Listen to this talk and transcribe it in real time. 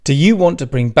Do you want to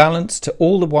bring balance to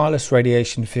all the wireless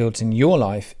radiation fields in your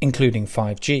life, including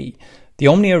 5G? The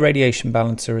Omnia Radiation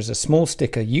Balancer is a small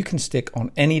sticker you can stick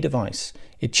on any device.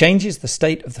 It changes the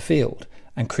state of the field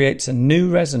and creates a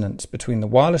new resonance between the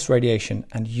wireless radiation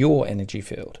and your energy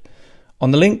field.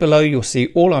 On the link below, you'll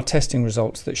see all our testing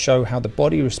results that show how the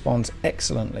body responds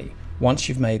excellently once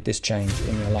you've made this change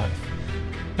in your life.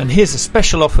 And here's a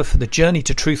special offer for the Journey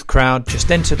to Truth crowd.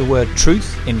 Just enter the word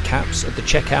truth in caps at the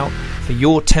checkout for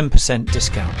your 10%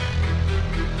 discount.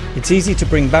 It's easy to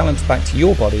bring balance back to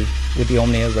your body with the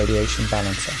Omnia Radiation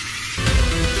Balancer.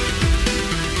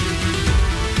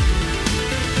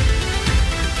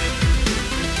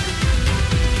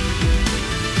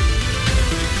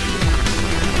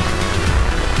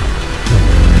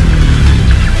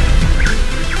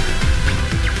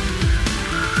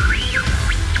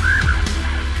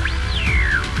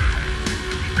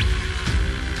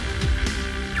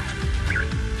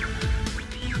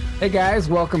 Hey guys,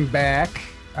 welcome back.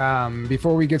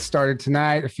 Before we get started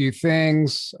tonight, a few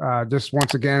things. Just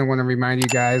once again, I want to remind you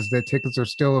guys that tickets are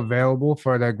still available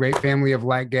for the Great Family of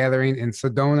Light Gathering in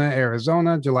Sedona,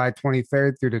 Arizona, July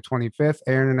 23rd through the 25th.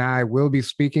 Aaron and I will be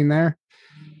speaking there.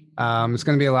 It's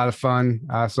going to be a lot of fun.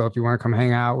 So if you want to come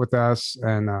hang out with us,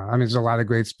 and there's a lot of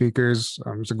great speakers.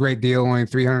 It's a great deal, only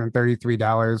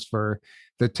 $333 for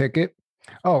the ticket.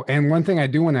 Oh, and one thing I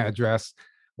do want to address.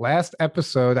 Last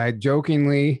episode, I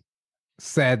jokingly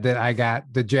said that I got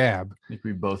the jab. I think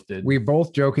we both did. We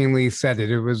both jokingly said it.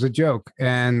 It was a joke.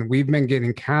 And we've been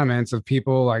getting comments of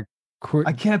people like,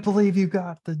 I can't believe you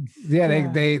got the. Yeah,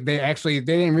 they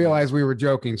didn't realize we were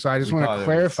joking. So I just want to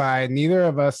clarify, neither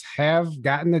of us have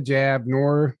gotten the jab,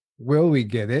 nor will we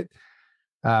get it.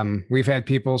 We've had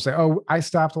people say, oh, I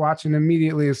stopped watching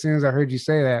immediately as soon as I heard you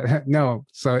say that. No.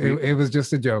 So it was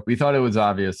just a joke. We thought it was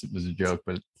obvious it was a joke,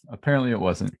 but apparently it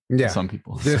wasn't. Yeah, to some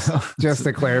people. Just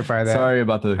to clarify that. Sorry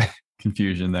about the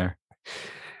confusion there.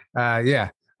 Yeah.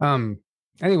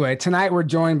 Anyway, tonight we're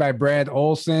joined by Brad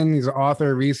Olson. He's an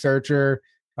author, researcher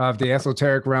of the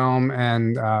esoteric realm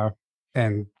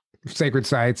and sacred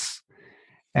sites.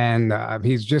 And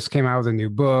he's just came out with a new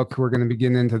book. We're going to be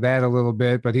getting into that a little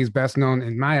bit, but he's best known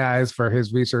in my eyes for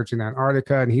his research in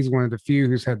Antarctica. And he's one of the few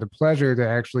who's had the pleasure to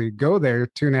actually go there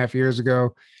 2.5 years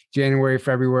ago, January,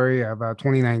 February of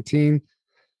 2019.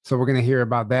 So we're going to hear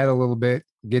about that a little bit,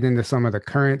 get into some of the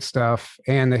current stuff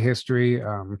and the history.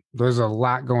 There's a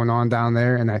lot going on down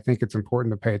there, and I think it's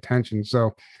important to pay attention.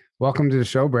 So welcome to the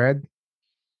show, Brad.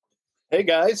 Hey,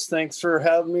 guys. Thanks for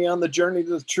having me on the Journey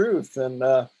to the Truth. And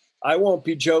I won't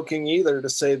be joking either to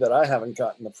say that I haven't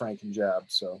gotten the Franken jab.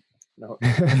 So no,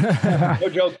 no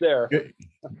joke there.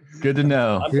 Good to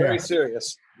know. I'm very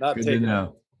serious. Not good taking to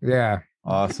know. Yeah.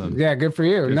 Awesome. Yeah, good for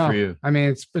you. Good for you. I mean,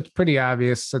 it's pretty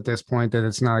obvious at this point that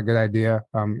it's not a good idea.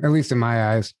 At least in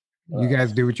my eyes. You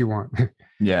guys do what you want.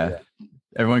 Yeah.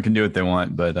 Everyone can do what they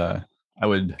want, but I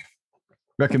would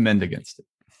recommend against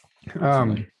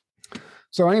it.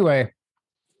 So anyway,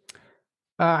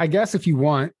 I guess if you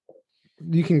want,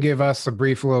 you can give us a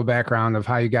brief little background of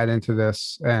how you got into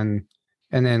this and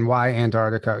then why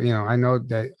Antarctica. You know,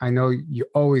 I know you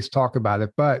always talk about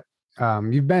it, but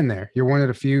you've been there. You're one of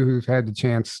the few who've had the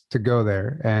chance to go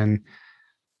there. And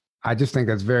I just think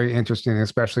that's very interesting,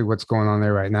 especially what's going on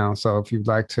there right now. So if you'd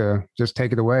like to just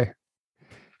take it away.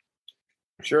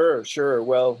 Sure.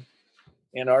 Well,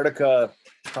 Antarctica,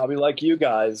 probably like you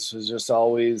guys, was just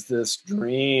always this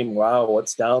dream. Wow,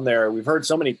 what's down there? We've heard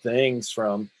so many things,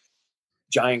 from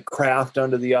giant craft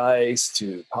under the ice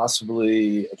to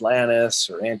possibly Atlantis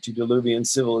or antediluvian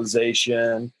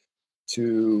civilization,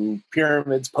 to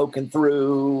pyramids poking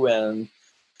through and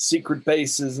secret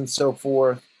bases and so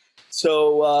forth.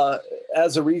 So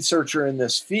as a researcher in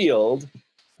this field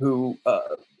who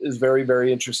is very,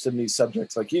 very interested in these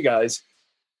subjects like you guys,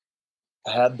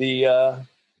 I had the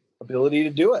ability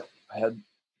to do it. I had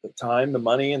the time, the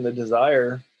money, and the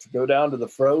desire to go down to the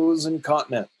frozen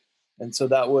continent. And so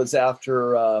that was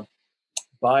after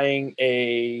buying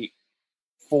a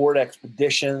Ford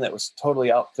Expedition that was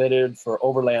totally outfitted for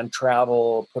overland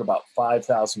travel, put about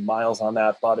 5,000 miles on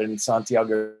that, bought it in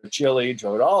Santiago, Chile,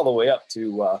 drove it all the way up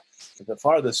to the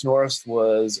farthest north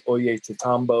was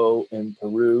Ollantaytambo in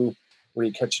Peru, where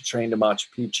you catch a train to Machu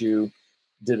Picchu.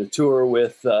 Did a tour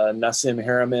with Nassim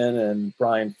Haramein and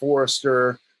Brian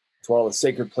Forrester to all the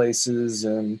sacred places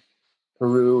in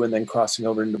Peru, and then crossing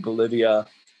over into Bolivia.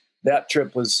 That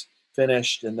trip was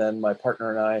finished, and then my partner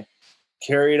and I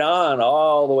carried on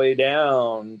all the way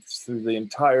down through the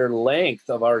entire length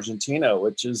of Argentina,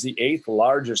 which is the 8th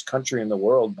largest country in the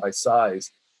world by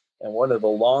size, and one of the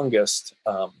longest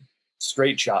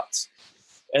straight shots.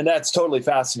 And that's totally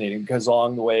fascinating, because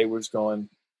along the way was going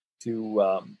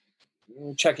to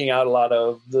checking out a lot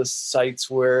of the sites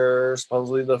where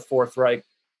supposedly the Fourth Reich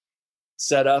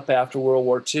set up after World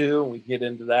War II. We can get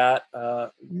into that.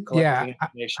 Yeah,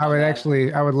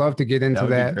 I would love to get into That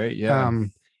would that. be great, yeah.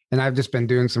 And I've just been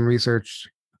doing some research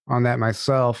on that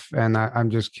myself, and I'm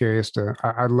just curious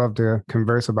I'd love to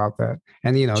converse about that.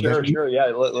 And sure, yeah.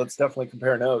 Let's definitely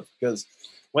compare notes, because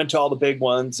went to all the big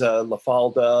ones. La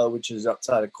Falda, which is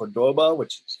outside of Cordoba,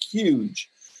 which is huge.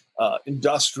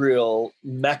 Industrial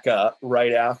mecca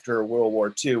right after World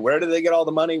War II. Where did they get all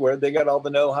the money? Where did they get all the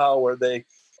know-how? Where did they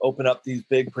open up these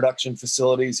big production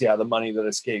facilities? Yeah, the money that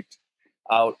escaped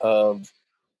out of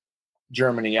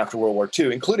Germany after World War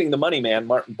II, including the money man,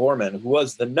 Martin Bormann, who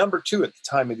was the number 2 at the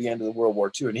time of the end of the World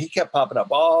War II. And he kept popping up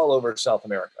all over South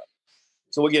America.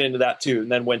 So we'll get into that too.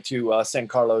 And then went to San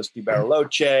Carlos de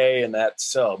Bariloche. And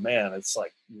that's, oh man, it's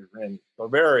like you're in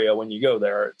Bavaria when you go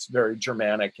there. It's very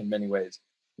Germanic in many ways.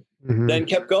 Mm-hmm. Then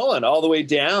kept going all the way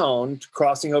down,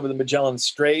 crossing over the Magellan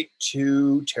Strait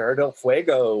to Terra del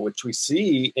Fuego, which we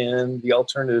see in the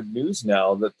alternative news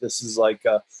now, that this is like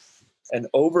an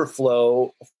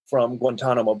overflow from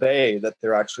Guantanamo Bay, that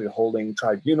they're actually holding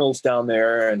tribunals down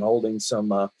there and holding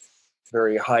some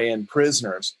very high-end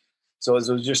prisoners. So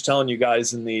as I was just telling you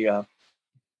guys in the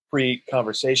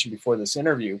pre-conversation before this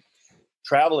interview,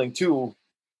 traveling to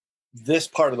this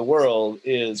part of the world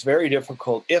is very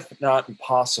difficult, if not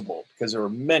impossible, because there were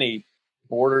many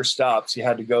border stops you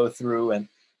had to go through. And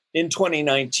in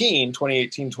 2018,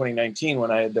 2019,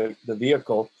 when I had the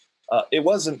vehicle, it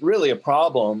wasn't really a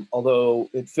problem, although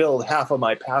it filled half of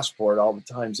my passport all the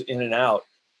times in and out,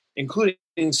 including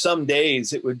some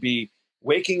days it would be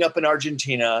waking up in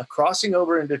Argentina, crossing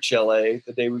over into Chile,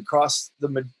 the day we crossed the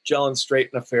Magellan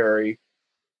Strait in a ferry,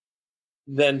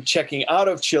 then checking out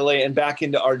of Chile and back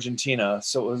into Argentina.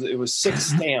 So it was 6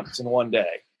 stamps in one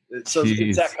day. So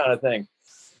it's that kind of thing.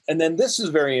 And then this is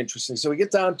very interesting. So we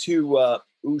get down to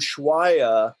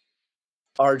Ushuaia,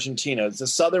 Argentina. It's the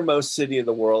southernmost city of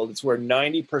the world. It's where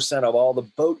 90% of all the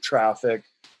boat traffic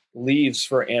leaves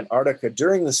for Antarctica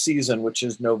during the season, which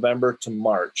is November to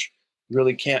March. You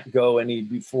really can't go any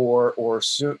before or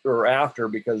soon or after,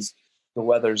 because the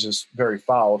weather's just very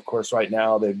foul. Of course, right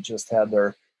now they've just had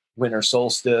their winter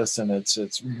solstice and it's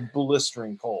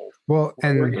blistering cold. Well,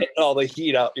 and we're getting all the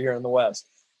heat out here in the West.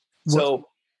 So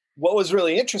what was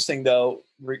really interesting though,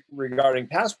 regarding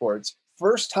passports,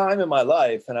 first time in my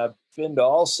life, and I've been to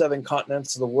all 7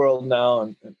 continents of the world now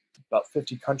and about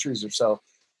 50 countries or so,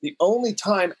 the only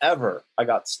time ever I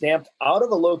got stamped out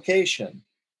of a location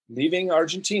leaving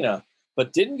Argentina,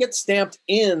 but didn't get stamped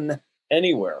in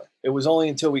anywhere. It was only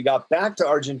until we got back to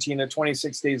Argentina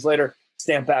 26 days later,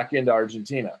 stamped back into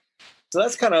Argentina. So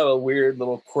that's kind of a weird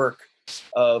little quirk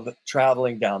of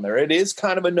traveling down there. It is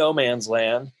kind of a no man's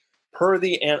land. Per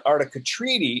the Antarctica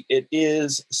Treaty, it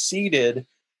is ceded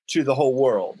to the whole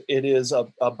world. It is a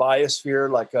biosphere,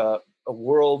 like a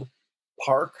world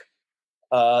park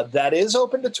that is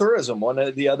open to tourism. One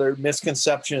of the other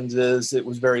misconceptions is it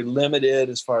was very limited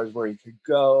as far as where you could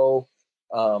go.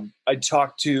 I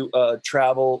talked to a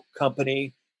travel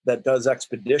company that does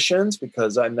expeditions,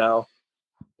 because I'm now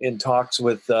in talks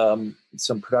with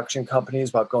some production companies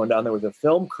about going down there with a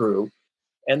film crew.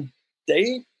 And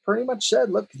they pretty much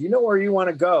said, look, if you know where you want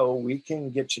to go, we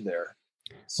can get you there.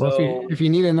 So well, if you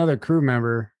need another crew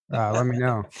member, let me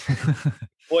know.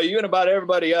 Well, you and about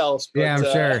everybody else. But,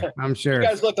 yeah, I'm sure. You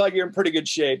guys look like you're in pretty good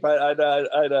shape. I'd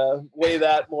weigh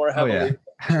that more heavily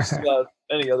than just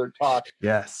any other talk.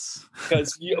 Yes.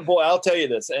 Because, boy, I'll tell you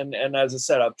this. And as I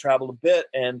said, I've traveled a bit,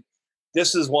 and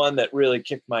this is one that really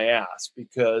kicked my ass,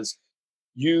 because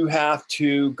you have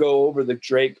to go over the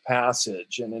Drake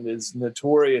Passage, and it is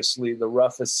notoriously the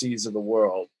roughest seas of the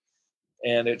world.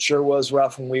 And it sure was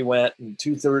rough when we went, and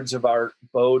 2/3 of our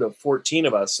boat of 14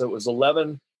 of us, so it was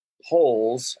 11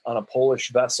 Poles on a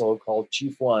Polish vessel called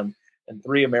Chief One, and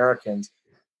 3 Americans.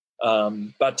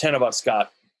 About 10 of us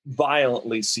got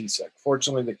violently seasick.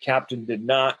 Fortunately, the captain did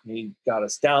not. He got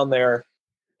us down there,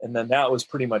 and then that was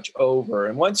pretty much over.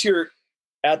 And once you're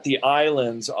at the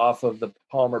islands off of the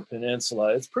Palmer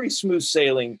Peninsula, it's pretty smooth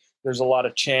sailing. There's a lot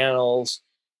of channels,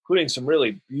 including some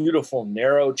really beautiful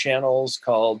narrow channels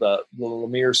called the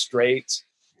Lemire Straits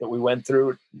that we went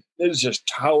through. It was just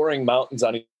towering mountains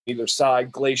on either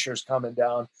side, glaciers coming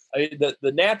down.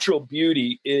 The natural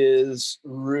beauty is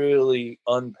really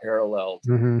unparalleled.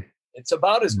 Mm-hmm. It's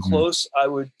about as close, I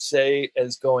would say,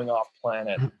 as going off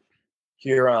planet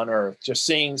here on Earth. Just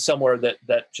seeing somewhere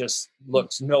that just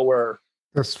looks nowhere.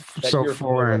 That's so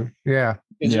foreign. Yeah.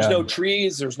 There's no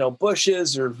trees, there's no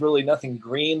bushes, there's really nothing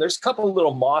green. There's a couple of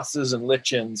little mosses and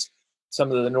lichens,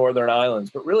 some of the northern islands,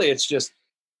 but really it's just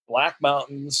black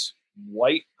mountains,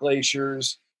 white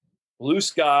glaciers, blue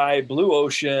sky, blue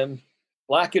ocean,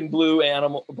 black and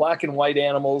white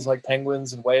animals like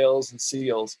penguins and whales and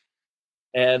seals.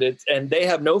 And they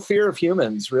have no fear of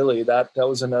humans, really. That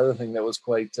was another thing that was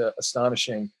quite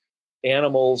astonishing.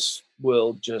 Animals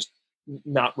will just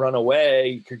not run away.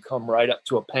 You could come right up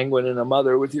to a penguin and a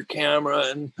mother with your camera,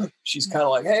 and she's kind of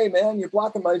like, "Hey, man, you're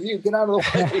blocking my view. Get out of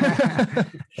the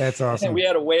way." That's awesome. And we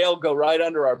had a whale go right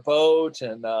under our boat,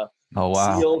 and Oh,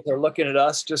 wow. seals are looking at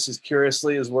us just as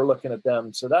curiously as we're looking at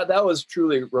them. So that was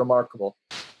truly remarkable.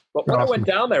 But what I went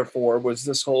down there for was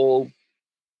this whole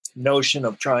notion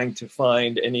of trying to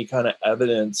find any kind of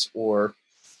evidence or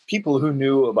people who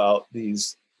knew about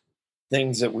these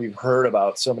things that we've heard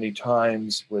about so many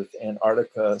times with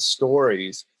Antarctica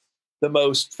stories. The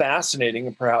most fascinating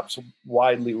and perhaps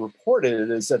widely reported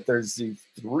is that there's the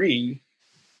three,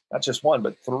 not just one,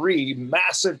 but three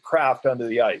massive craft under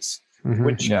the ice,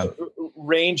 which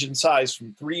range in size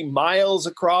from 3 miles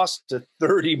across to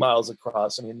 30 miles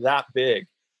across. I mean, that big.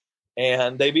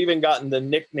 And they've even gotten the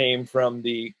nickname from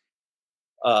the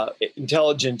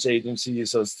intelligence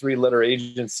agencies, those 3-letter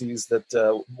agencies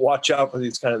that watch out for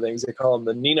these kind of things. They call them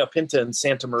the Nina Pinta and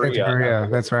Santa Maria. Santa Maria,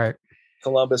 that's right.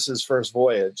 Columbus's first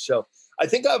voyage. So I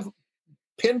think I've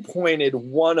pinpointed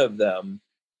one of them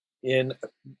in,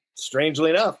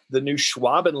 strangely enough, the New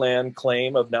Schwabenland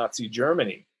claim of Nazi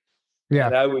Germany. Yeah.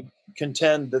 And I would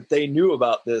contend that they knew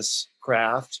about this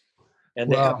craft,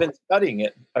 and they have been studying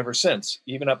it ever since,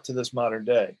 even up to this modern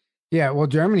day. Yeah, well,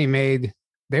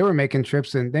 they were making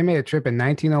trips, and they made a trip in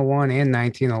 1901 and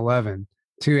 1911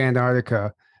 to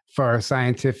Antarctica for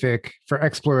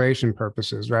exploration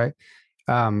purposes, right?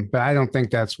 But I don't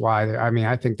think that's why. I mean,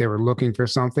 I think they were looking for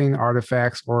something,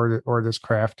 artifacts or this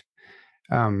craft.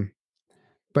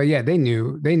 But yeah, they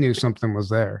knew something was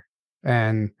there,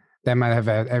 and that might have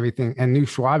had everything. And New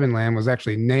Schwabenland was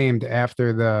actually named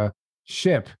after the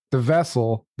ship, the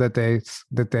vessel that they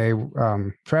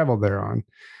traveled there on.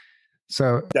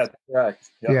 So that's correct.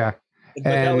 Yep. Yeah. But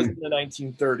that was in the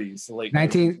 1930s, the late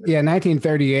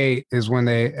 1938 is when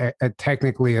they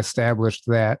technically established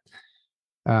that.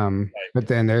 But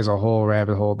then there's a whole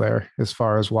rabbit hole there as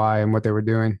far as why and what they were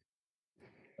doing.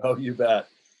 Oh, you bet.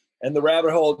 And the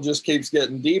rabbit hole just keeps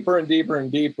getting deeper and deeper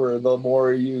and deeper the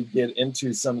more you get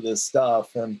into some of this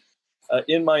stuff. And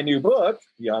in my new book,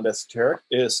 Beyond Esoteric,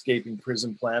 Escaping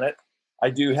Prison Planet, I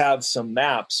do have some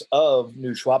maps of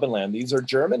New Schwabenland. These are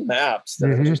German maps that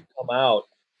have just come out,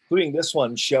 including this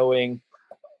one showing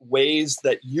ways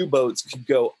that U-boats could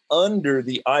go under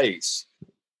the ice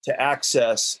to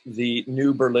access the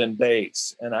New Berlin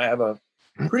base. And I have a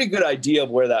pretty good idea of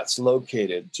where that's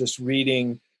located, just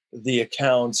reading the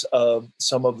accounts of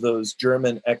some of those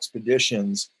German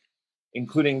expeditions,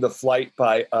 including the flight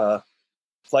by a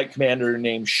flight commander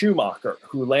named Schumacher,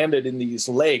 who landed in these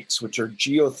lakes, which are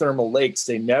geothermal lakes.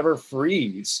 They never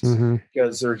freeze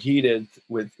because they're heated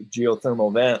with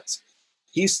geothermal vents.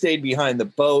 He stayed behind the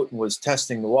boat and was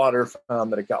testing the water,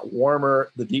 found that it got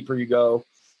warmer the deeper you go.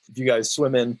 If you guys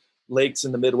swim in lakes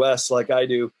in the Midwest like I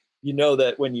do, you know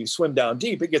that when you swim down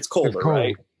deep, it gets colder,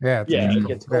 right? Yeah, it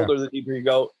gets colder the deeper you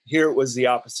go. Here it was the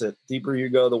opposite. Deeper you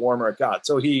go, the warmer it got.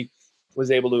 So he was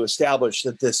able to establish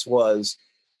that this was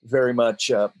very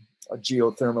much a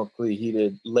geothermally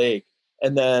heated lake.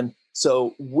 And then,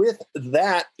 so with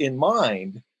that in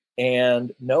mind,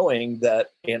 and knowing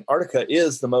that Antarctica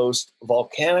is the most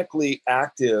volcanically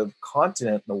active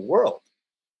continent in the world,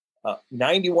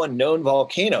 91 known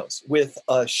volcanoes with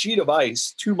a sheet of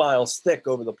ice 2 miles thick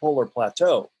over the polar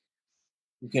plateau.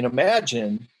 You can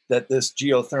imagine that this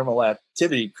geothermal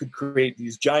activity could create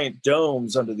these giant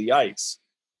domes under the ice,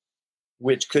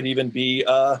 which could even be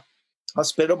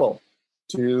hospitable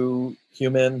to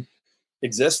human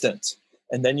existence.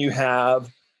 And then you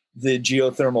have the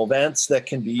geothermal vents that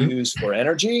can be used for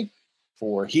energy,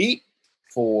 for heat,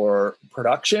 for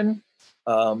production.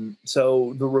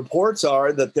 So the reports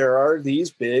are that there are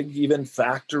these big, even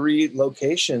factory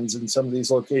locations in some of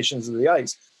these locations of the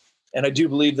ice. And I do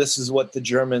believe this is what the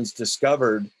Germans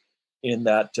discovered in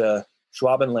that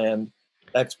Schwabenland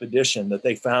expedition, that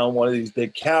they found one of these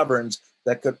big caverns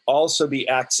that could also be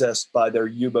accessed by their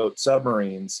U-boat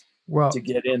submarines to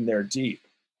get in there deep.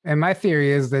 And my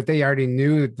theory is that they already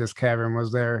knew that this cavern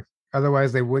was there.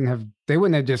 Otherwise, they wouldn't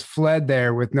have just fled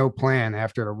there with no plan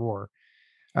after the war.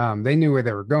 They knew where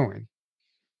they were going.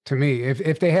 To me,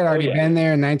 if they had already been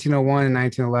there in 1901 and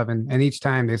 1911, and each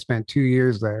time they spent 2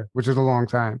 years there, which is a long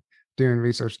time doing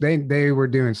research, they were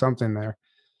doing something there.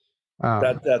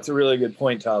 That's a really good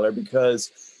point, Tyler,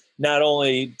 because not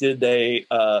only did they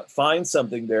find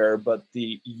something there, but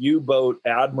the U-boat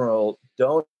Admiral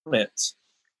Donitz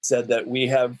said that we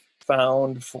have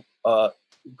found,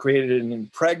 created an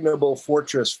impregnable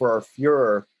fortress for our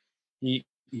Fuhrer. He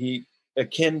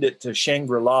akined it to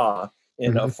Shangri-La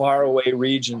in a faraway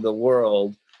region of the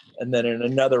world. And then in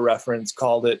another reference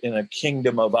called it in a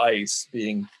kingdom of ice,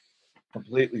 being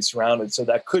completely surrounded. So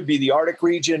that could be the Arctic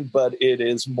region, but it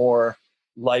is more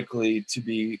likely to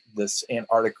be this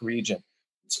Antarctic region.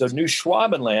 So New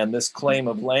Schwabenland, this claim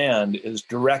of land, is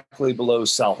directly below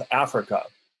South Africa,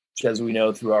 which, as we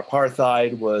know through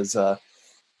apartheid, was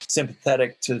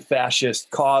sympathetic to fascist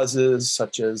causes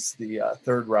such as the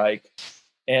Third Reich.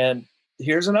 And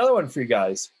here's another one for you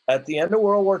guys. At the end of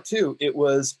World War II, it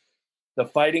was the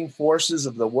fighting forces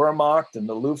of the Wehrmacht and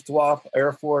the Luftwaffe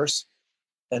Air Force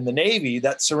and the Navy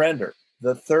that surrendered.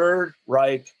 The Third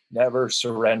Reich never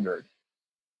surrendered.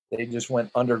 They just went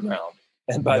underground.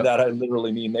 And by that, I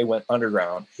literally mean they went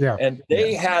underground. Yeah. And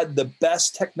they had the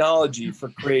best technology for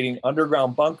creating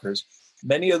underground bunkers.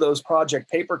 Many of those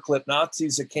Project Paperclip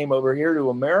Nazis that came over here to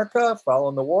America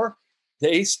following the war,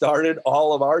 they started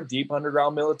all of our deep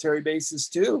underground military bases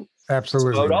too.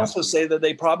 Absolutely. So I would also say that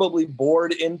they probably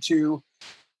bored into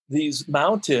these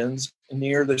mountains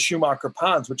near the Schumacher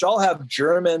Ponds, which all have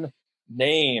German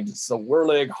names. It's the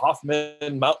Werlig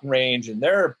Hoffman mountain range, and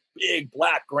they're big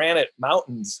black granite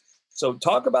mountains. So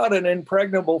talk about an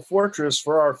impregnable fortress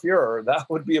for our Fuhrer. That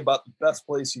would be about the best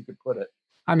place you could put it.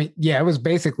 I mean, yeah, it was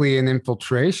basically an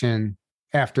infiltration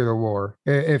after the war.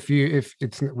 If you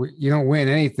don't win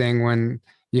anything when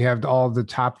you have all the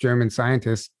top German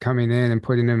scientists coming in and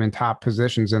putting them in top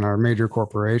positions in our major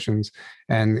corporations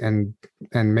and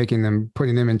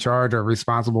putting them in charge or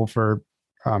responsible for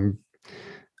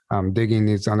digging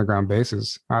these underground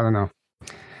bases. I don't know.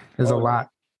 There's a lot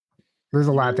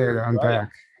there to unpack. Right.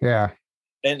 Yeah.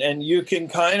 And you can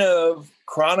kind of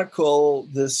chronicle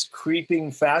this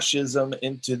creeping fascism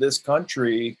into this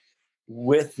country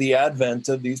with the advent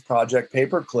of these Project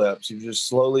Paperclips. You've just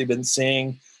slowly been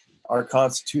seeing our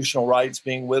constitutional rights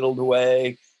being whittled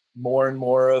away, more and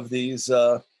more of these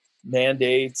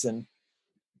mandates and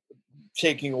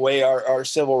taking away our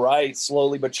civil rights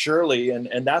slowly but surely.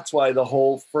 And that's why the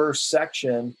whole first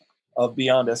section of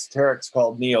Beyond Esoteric is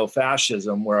called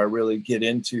Neo-Fascism, where I really get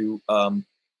into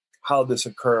how this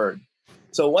occurred.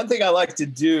 So one thing I like to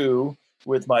do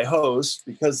with my host,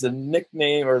 because the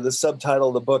nickname or the subtitle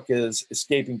of the book is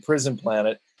Escaping Prison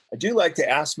Planet, I do like to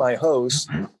ask my host,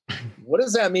 what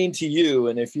does that mean to you?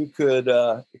 And if you could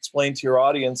explain to your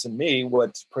audience and me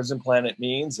what Prison Planet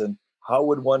means and how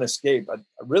would one escape? I'd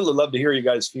really love to hear you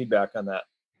guys' feedback on that.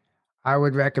 I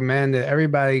would recommend that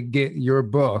everybody get your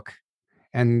book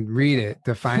and read it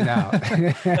to find out.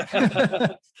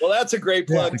 Well, that's a great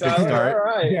plug, Tyler. All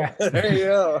right. Yeah. There you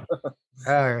go.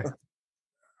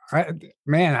 I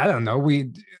don't know.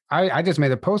 I just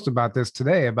made a post about this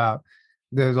today about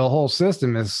the whole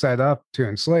system is set up to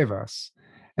enslave us.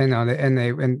 And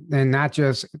not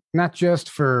just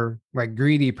for like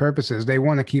greedy purposes. They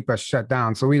want to keep us shut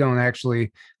down so we don't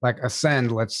actually like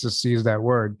ascend, let's just use that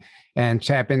word, and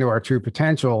tap into our true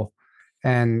potential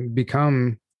and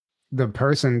become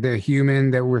the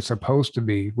human that we're supposed to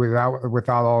be without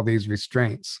all these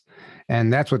restraints.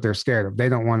 And that's what they're scared of. They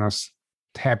don't want us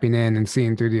tapping in and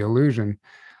seeing through the illusion.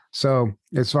 So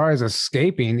as far as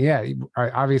escaping, yeah,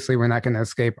 obviously we're not going to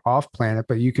escape off planet,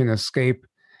 but you can escape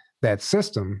that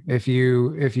system. If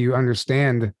you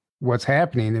understand what's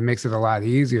happening, it makes it a lot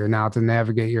easier now to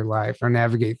navigate your life or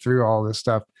navigate through all this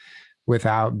stuff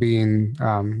without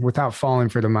falling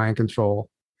for the mind control,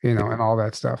 and all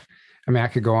that stuff. I mean, I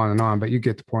could go on and on, but you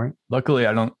get the point. Luckily,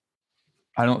 I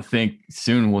don't think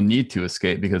soon we'll need to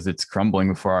escape because it's crumbling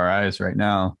before our eyes right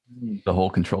now. The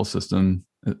whole control system,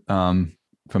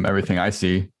 from everything I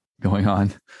see going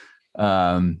on,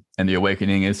 and the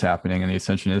awakening is happening and the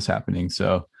ascension is happening.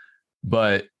 So,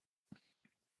 but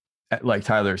like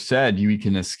Tyler said, you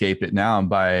can escape it now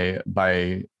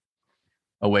by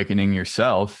awakening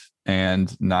yourself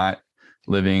and not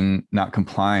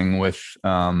complying with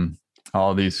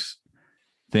all these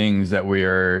things that we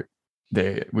are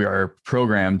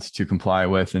programmed to comply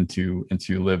with and to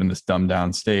live in this dumbed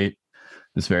down state,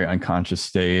 this very unconscious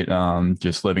state,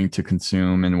 just living to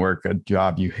consume and work a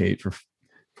job you hate for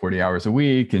 40 hours a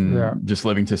week and just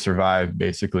living to survive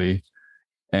basically.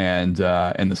 And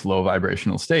in this low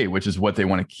vibrational state, which is what they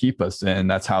want to keep us in.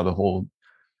 That's how the whole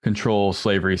control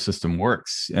slavery system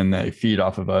works. And they feed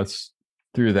off of us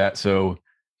through that. So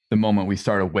the moment we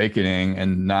start awakening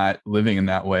and not living in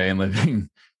that way and living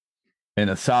in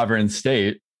a sovereign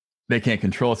state, they can't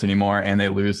control us anymore and they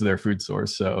lose their food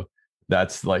source. So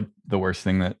that's like the worst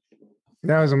thing that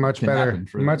That was a much can better, happen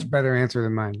for much them. better answer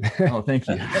than mine. Oh, thank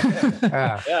you.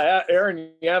 Yeah,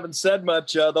 Aaron, you haven't said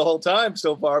much the whole time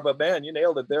so far, but man, you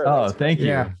nailed it there. Oh, That's thank you.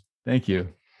 Yeah. Thank you.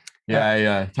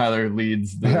 Yeah, Tyler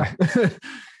leads the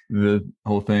the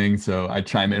whole thing, so I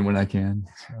chime in when I can.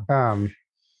 So.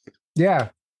 Yeah.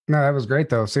 No, that was great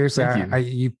though. Seriously, Thank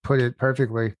you. you put it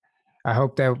perfectly. I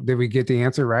hope that did we get the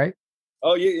answer right?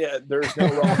 Oh yeah. There's no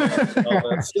wrong answer. No,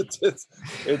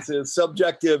 it's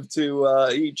subjective to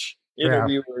each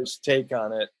interviewer's take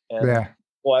on it. And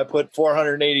well, I put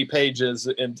 480 pages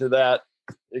into that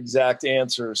exact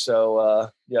answer. So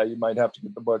you might have to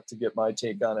get the book to get my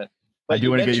take on it. But I do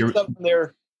want to get your something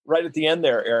there right at the end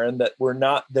there, Aaron, that we're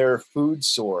not their food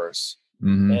source.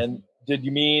 Mm-hmm. And did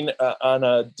you mean on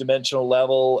a dimensional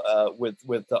level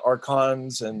with the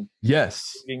archons and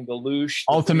being the Loosh?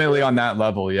 Ultimately on that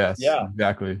level, yes. Yeah,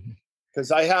 exactly.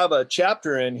 Because I have a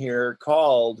chapter in here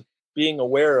called "Being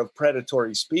Aware of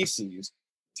Predatory Species"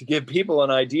 to give people an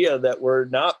idea that we're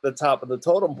not the top of the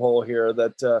totem pole here.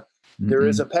 That there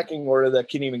is a pecking order that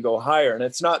can even go higher, and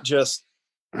it's not just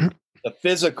the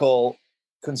physical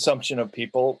consumption of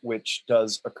people, which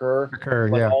does occur,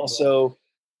 but also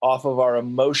off of our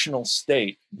emotional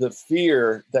state. The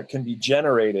fear that can be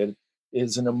generated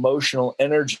is an emotional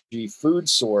energy food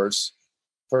source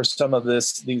for some of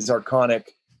these archonic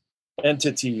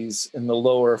entities in the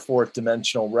lower fourth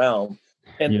dimensional realm.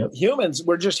 And humans,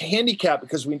 we're just handicapped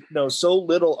because we know so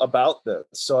little about this.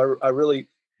 So I really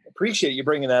appreciate you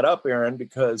bringing that up, Aaron,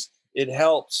 because it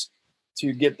helps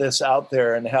to get this out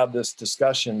there and have this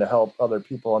discussion to help other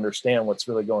people understand what's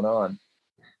really going on.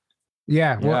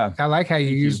 Yeah, well, I like how you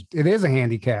use it is a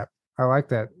handicap. I like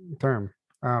that term.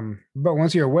 But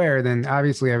once you're aware, then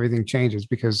obviously everything changes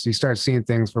because you start seeing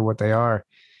things for what they are.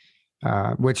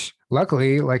 Which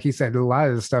luckily, like he said, a lot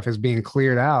of the stuff is being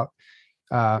cleared out,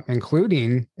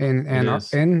 including in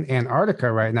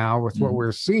Antarctica right now with what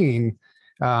we're seeing.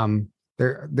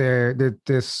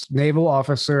 This naval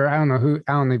officer, I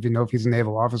don't even know if he's a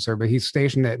naval officer, but he's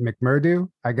stationed at McMurdo,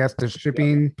 I guess the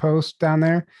shipping post down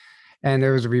there. And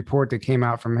there was a report that came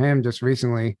out from him just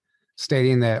recently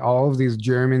stating that all of these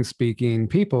German speaking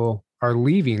people are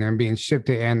leaving and being shipped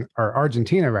to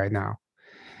Argentina right now.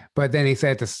 But then he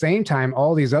said at the same time,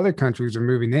 all these other countries are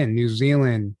moving in: New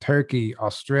Zealand, Turkey,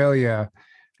 Australia,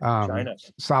 China.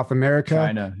 South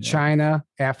America, China,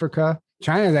 Africa.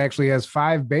 China actually has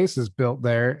 5 bases built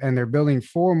there, and they're building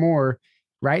 4 more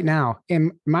right now.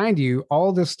 And mind you,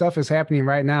 all this stuff is happening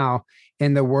right now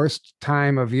in the worst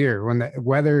time of year when the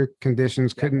weather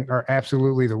conditions are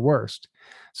absolutely the worst.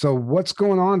 So what's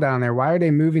going on down there? Why are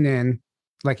they moving in?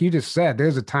 Like you just said,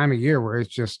 there's a time of year where it's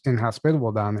just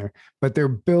inhospitable down there, but they're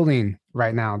building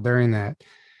right now during that.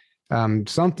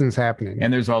 Something's happening.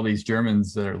 And there's all these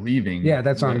Germans that are leaving. Yeah,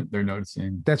 they're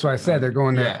noticing. That's why I said they're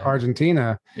going to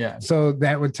Argentina. Yeah. So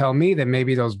that would tell me that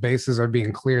maybe those bases are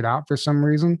being cleared out for some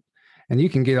reason. And you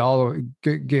can get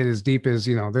as deep as,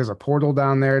 there's a portal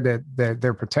down there that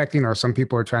they're protecting, or some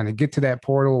people are trying to get to that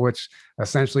portal, which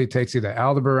essentially takes you to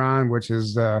Aldebaran, which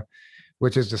is the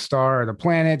star or the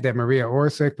planet that Maria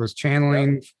Orsic was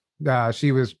channeling.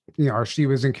 She was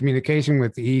in communication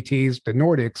with the ETs, the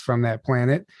Nordics from that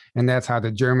planet. And that's how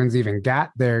the Germans even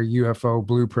got their UFO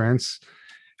blueprints.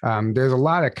 There's a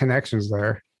lot of connections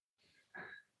there.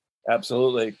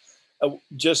 Absolutely.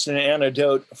 Just an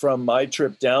anecdote from my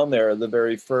trip down there. The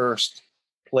very first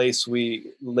place we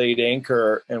laid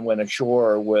anchor and went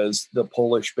ashore was the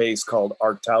Polish base called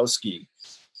Arctowski.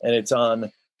 And it's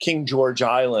on King George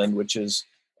Island, which is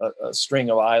a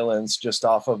string of islands just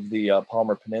off of the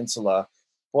Palmer Peninsula.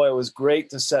 Boy, it was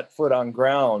great to set foot on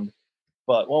ground.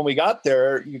 But when we got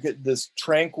there, you get this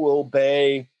tranquil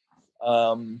bay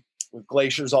with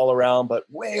glaciers all around, but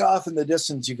way off in the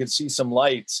distance, you could see some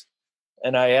lights.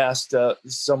 And I asked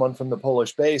someone from the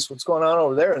Polish base, what's going on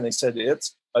over there? And they said,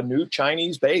 it's a new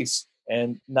Chinese base.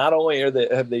 And not only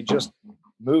have they just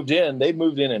moved in, they've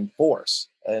moved in force.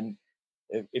 And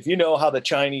if you know how the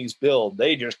Chinese build,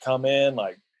 they just come in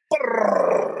like,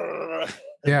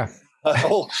 yeah, a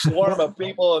whole swarm of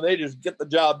people, and they just get the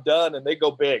job done, and they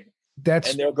go big. And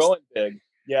they're going big.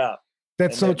 Yeah.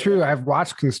 That's so true. I've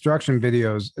watched construction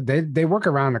videos. They work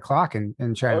around the clock in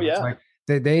China. Oh, yeah. It's like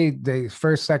they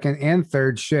first, second, and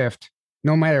third shift,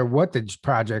 no matter what the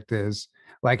project is.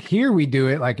 Like here we do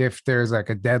it like if there's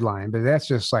like a deadline, but that's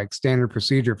just like standard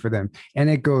procedure for them. And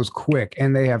it goes quick,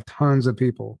 and they have tons of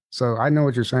people. So I know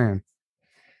what you're saying.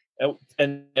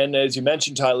 And as you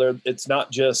mentioned, Tyler, it's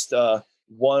not just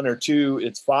 1 or 2,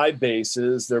 it's 5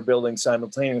 bases they're building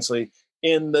simultaneously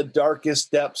in the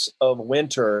darkest depths of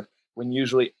winter, when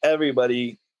usually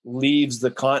everybody leaves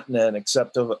the continent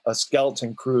except of a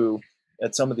skeleton crew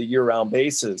at some of the year-round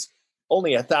bases.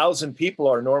 Only 1,000 people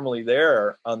are normally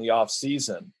there on the off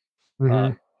season,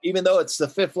 even though it's the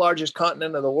 5th largest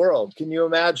continent of the world. Can you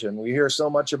imagine? We hear so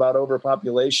much about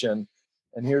overpopulation,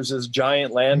 and here's this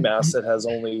giant landmass that has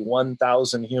only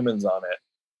 1,000 humans on it.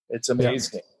 It's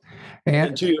amazing. Yeah.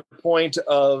 And to your point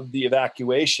of the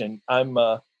evacuation, I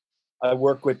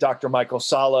work with Dr. Michael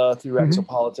Sala through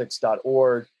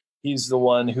exopolitics.org. He's the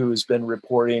one who's been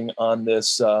reporting on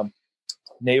this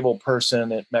naval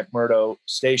person at McMurdo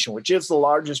Station, which is the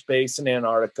largest base in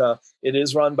Antarctica. It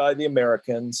is run by the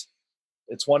Americans.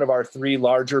 It's one of our 3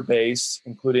 larger bases,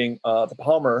 including the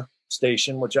Palmer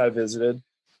Station, which I visited,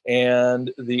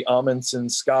 and the Amundsen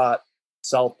Scott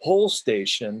South Pole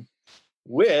Station,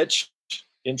 which,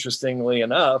 interestingly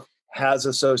enough, has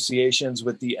associations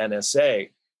with the NSA.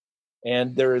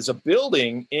 And there is a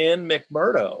building in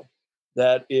McMurdo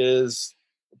that is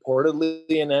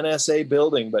reportedly an NSA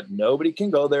building, but nobody can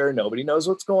go there. Nobody knows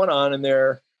what's going on in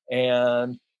there.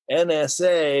 And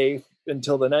NSA,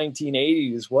 until the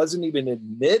 1980s, wasn't even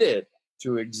admitted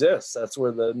to exist. That's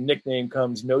where the nickname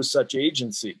comes, No Such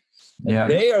Agency. And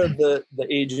they are the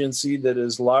agency that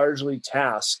is largely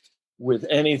tasked with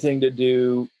anything to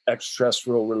do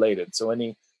extraterrestrial related. So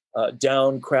any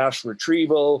down crash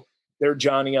retrieval, they're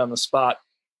Johnny on the spot,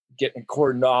 getting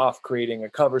cordoned off, creating a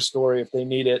cover story if they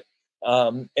need it.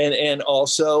 And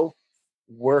also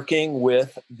working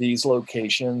with these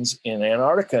locations in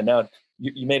Antarctica. Now,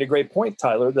 you made a great point,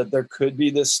 Tyler, that there could be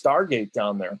this Stargate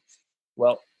down there.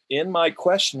 Well, in my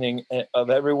questioning of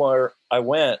everywhere I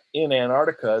went in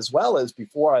Antarctica, as well as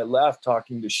before I left,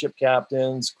 talking to ship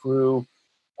captains, crew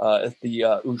at the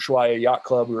Ushuaia Yacht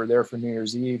Club, we were there for New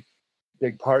Year's Eve,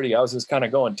 big party. I was just kind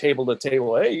of going table to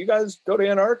table. Hey, you guys go to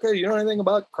Antarctica? You know anything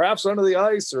about crafts under the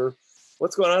ice or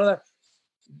what's going on there?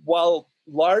 While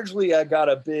largely I got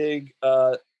a big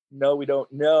no, we don't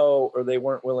know, or they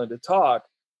weren't willing to talk,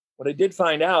 what I did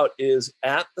find out is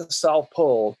at the South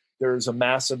Pole, there's a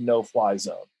massive no-fly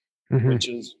zone, which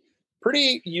is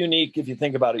pretty unique if you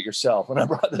think about it yourself. When I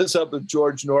brought this up with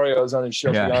George Norrie, I was on his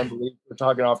show Beyond Belief. We're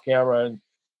talking off camera, and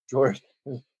George,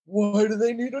 why do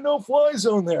they need a no-fly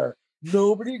zone there?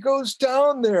 Nobody goes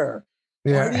down there.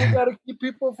 Why do you got to keep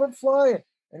people from flying?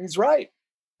 And he's right.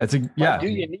 That's why do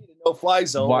you need a no-fly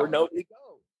zone where nobody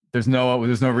goes? There's no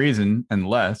reason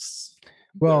unless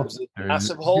there's a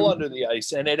massive hole under the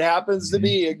ice, and it happens to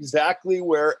be exactly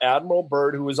where Admiral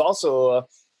Byrd, who was also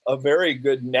a very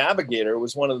good navigator,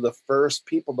 was one of the first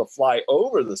people to fly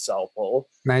over the South Pole.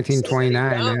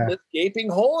 1929. This gaping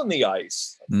hole in the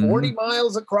ice, 40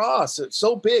 miles across. It's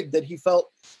so big that he felt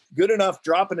good enough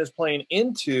dropping his plane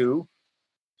into,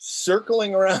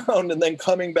 circling around, and then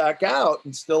coming back out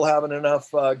and still having enough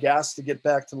gas to get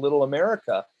back to Little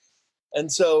America. And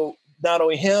so not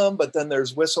only him, but then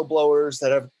there's whistleblowers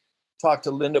that have talked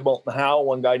to Linda Moulton Howe,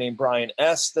 one guy named Brian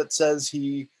S. that says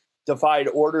he defied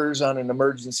orders on an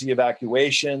emergency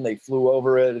evacuation. They flew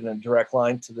over it in a direct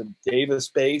line to the Davis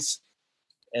base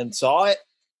and saw it.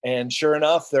 And sure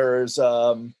enough, there's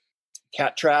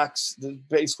cat tracks,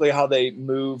 basically how they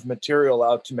move material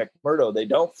out to McMurdo. They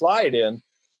don't fly it in.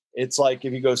 It's like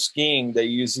if you go skiing, they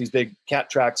use these big cat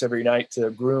tracks every night to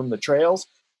groom the trails.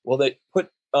 Well, they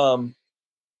put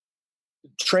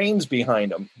trains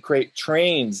behind them, create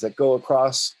trains that go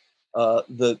across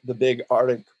the big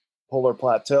Arctic polar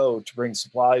plateau to bring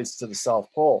supplies to the South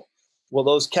Pole. Well,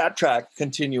 those cat tracks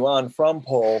continue on from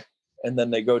pole, and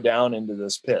then they go down into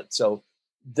this pit. So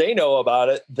they know about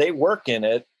it, they work in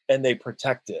it, and they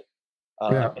protect it.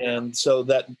 And so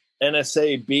that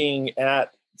NSA being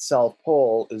at South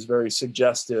Pole is very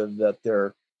suggestive that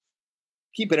they're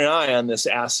keeping an eye on this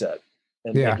asset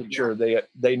and making sure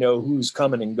they know who's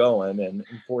coming and going and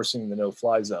enforcing the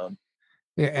no-fly zone.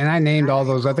 Yeah, and I named all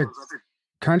those other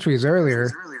countries earlier.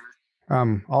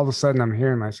 All of a sudden, I'm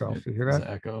hearing myself. You hear that?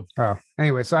 Echo. Oh,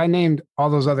 anyway, so I named all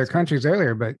those other countries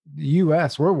earlier, but the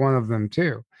U.S., we're one of them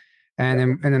too. And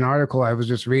in an article I was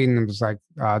just reading, it was like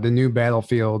the new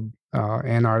battlefield,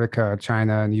 Antarctica,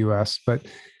 China, and U.S. But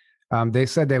they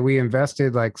said that we're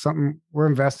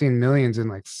investing millions in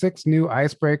like 6 new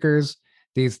icebreakers,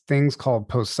 these things called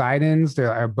Poseidons.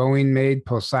 They're a Boeing-made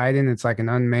Poseidon. It's like an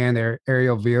unmanned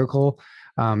aerial vehicle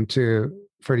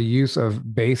for the use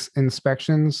of base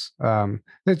inspections. They're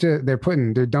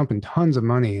dumping tons of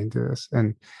money into this,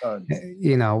 and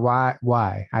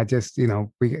why? I just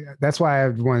that's why I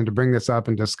wanted to bring this up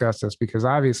and discuss this, because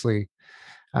obviously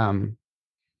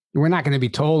we're not going to be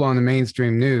told on the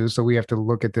mainstream news, so we have to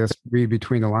look at this, read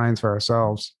between the lines for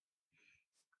ourselves.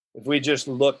 If we just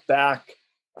look back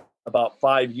about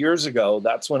 5 years ago,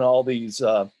 that's when all these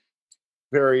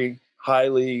very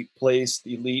highly placed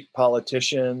elite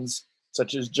politicians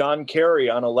such as John Kerry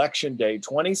on Election Day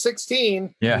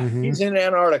 2016. Yeah. Mhm. He's in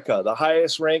Antarctica, the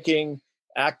highest ranking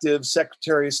active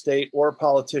Secretary of State or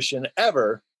politician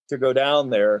ever to go down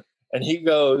there. And he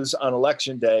goes on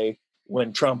Election Day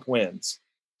when Trump wins.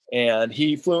 And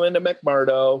he flew into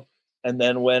McMurdo and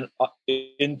then went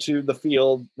into the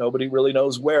field. Nobody really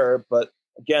knows where, but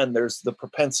again, there's the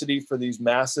propensity for these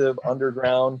massive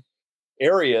underground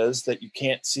areas that you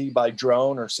can't see by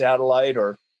drone or satellite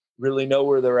or really know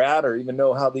where they're at or even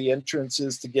know how the entrance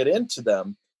is to get into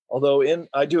them. Although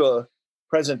I do a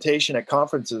presentation at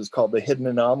conferences called The Hidden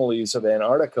Anomalies of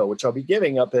Antarctica, which I'll be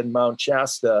giving up in Mount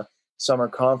Shasta Summer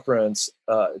Conference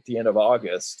at the end of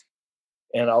August.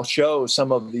 And I'll show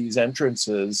some of these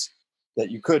entrances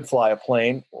that you could fly a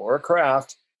plane or a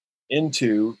craft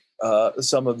into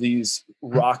some of these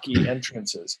rocky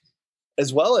entrances,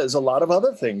 as well as a lot of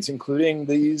other things, including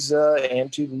these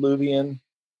antediluvian,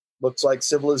 looks like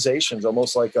civilizations,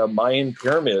 almost like a Mayan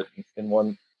pyramid in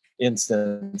one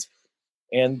instance.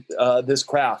 And this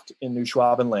craft in New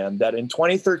Schwabenland that in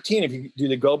 2013, if you do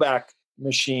the Go Back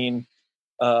machine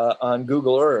on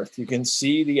Google Earth, you can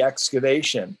see the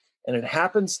excavation. And it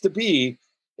happens to be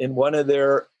in one of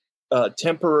their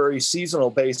temporary seasonal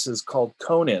bases called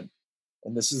Konin.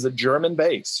 And this is a German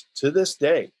base to this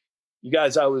day. You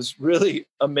guys, I was really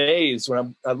amazed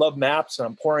when I love maps and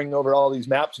I'm poring over all these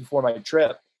maps before my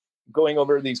trip, going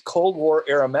over these Cold War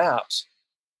era maps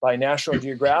by National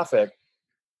Geographic,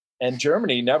 and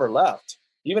Germany never left.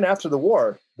 Even after the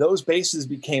war, those bases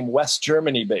became West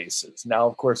Germany bases. Now,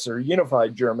 of course, they're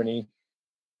unified Germany,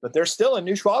 but they're still in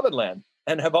New Schwabenland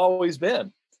and have always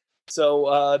been.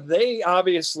 So they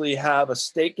obviously have a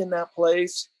stake in that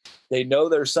place. They know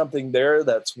there's something there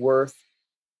that's worth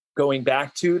going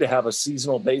back to have a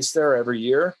seasonal base there every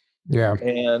year. Yeah.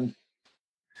 And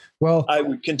Well, I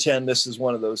would contend this is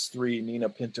one of those three, Nina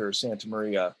Pinter, Santa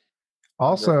Maria.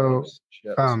 also,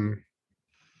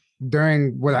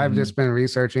 during what I've just been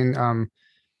researching,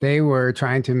 they were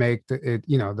trying to make it,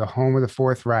 the home of the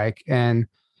Fourth Reich, and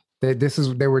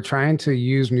they were trying to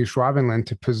use New Schwabenland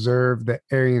to preserve the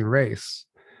Aryan race,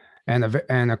 and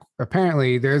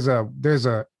apparently there's a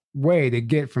way to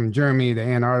get from Germany to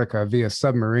Antarctica via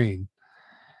submarine.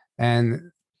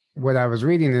 And what I was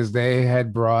reading is they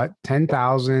had brought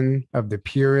 10,000 of the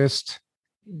purest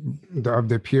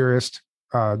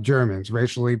Germans,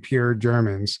 racially pure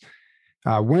Germans,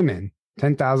 women,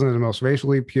 10,000 of the most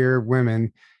racially pure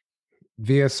women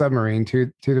via submarine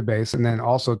to the base, and then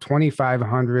also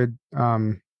 2,500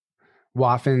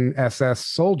 Waffen SS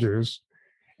soldiers.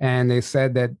 And they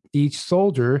said that each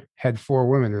soldier had 4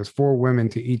 women. There's 4 women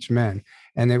to each man.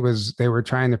 And they were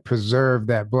trying to preserve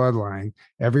that bloodline.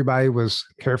 Everybody was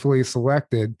carefully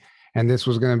selected, and this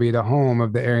was going to be the home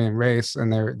of the Aryan race.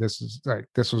 And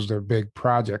this was their big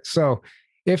project. So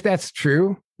if that's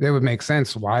true, it would make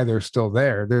sense why they're still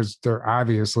there. They're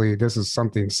obviously, this is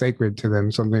something sacred to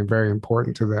them, something very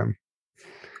important to them.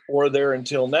 Or there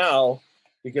until now,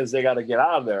 because they got to get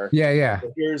out of there. Yeah.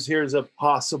 So here's a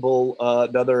possible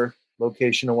another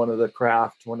location of one of the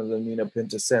craft, one of the Nina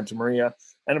Pinta Santa Maria.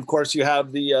 And of course you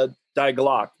have the Die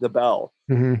Glock, the bell.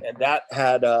 Mm-hmm. And that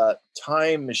had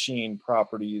time machine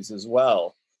properties as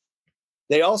well.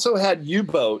 They also had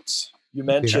U-boats. You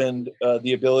mentioned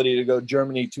the ability to go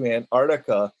Germany to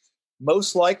Antarctica,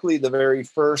 most likely the very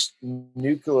first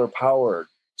nuclear-powered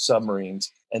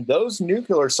submarines. And those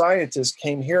nuclear scientists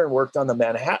came here and worked on the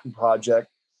Manhattan Project,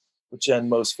 which then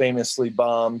most famously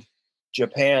bombed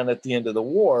Japan at the end of the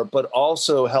war, but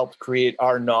also helped create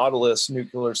our Nautilus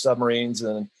nuclear submarines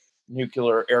and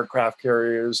nuclear aircraft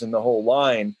carriers and the whole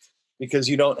line, because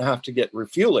you don't have to get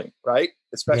refueling, right?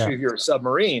 Especially if you're a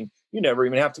submarine, you never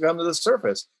even have to come to the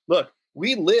surface. Look,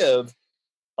 we live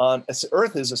on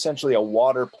Earth is essentially a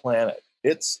water planet.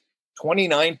 It's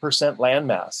 29%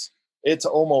 landmass. It's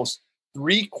almost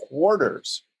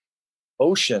 3/4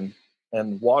 ocean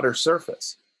and water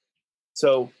surface.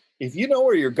 So if you know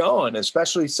where you're going,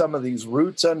 especially some of these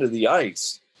routes under the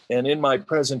ice, and in my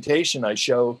presentation, I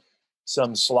show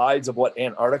some slides of what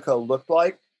Antarctica looked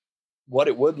like, what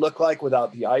it would look like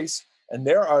without the ice. And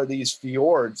there are these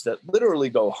fjords that literally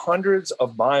go hundreds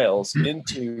of miles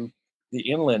into the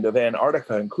inland of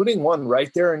Antarctica, including one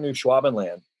right there in New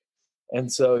Schwabenland. And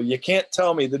so you can't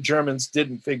tell me the Germans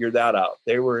didn't figure that out.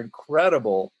 They were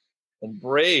incredible and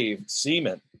brave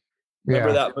seamen.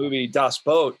 Remember that movie Das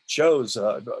Boot shows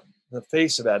the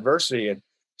face of adversity, and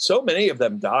so many of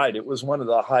them died. It was one of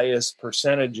the highest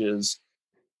percentages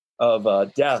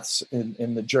of deaths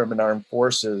in the German armed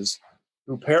forces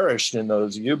who perished in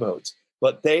those U-boats.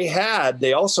 But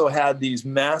they also had these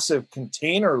massive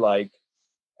container-like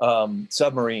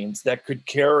submarines that could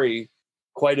carry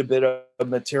quite a bit of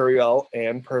material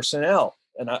and personnel.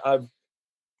 And I've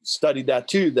studied that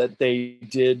too, that they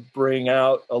did bring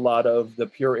out a lot of the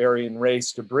pure Aryan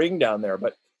race to bring down there.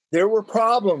 But there were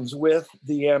problems with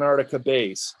the Antarctica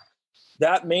base.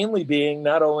 That mainly being,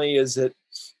 not only is it,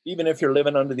 even if you're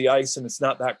living under the ice and it's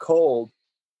not that cold,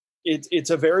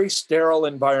 it's a very sterile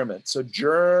environment. So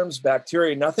germs,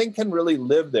 bacteria, nothing can really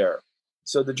live there.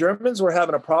 So the Germans were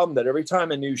having a problem that every time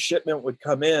a new shipment would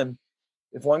come in,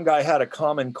 if one guy had a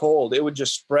common cold, it would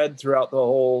just spread throughout the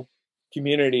whole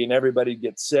community and everybody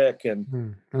get sick.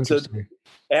 And so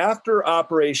after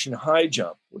Operation High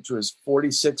Jump, which was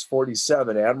 46,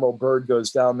 47, Admiral Byrd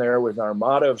goes down there with an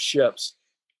armada of ships,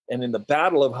 and in the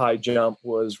Battle of High Jump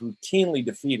was routinely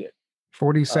defeated.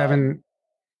 47.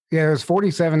 Yeah, it was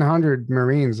 4,700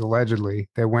 Marines allegedly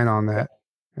that went on that.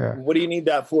 Yeah. What do you need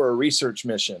that for? A research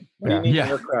mission? What do you need an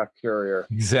aircraft carrier?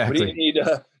 Exactly. What do you need?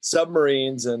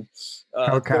 Submarines and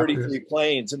 33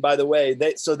 planes. And by the way,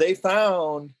 they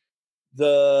found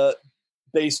the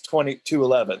base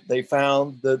 2211. They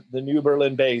found the New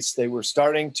Berlin base. They were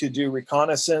starting to do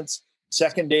reconnaissance.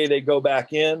 Second day, they go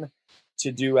back in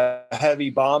to do a heavy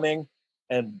bombing,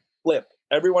 and flip.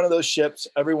 Every one of those ships,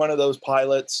 every one of those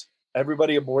pilots,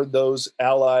 everybody aboard those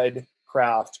Allied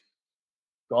craft,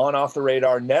 gone off the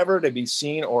radar, never to be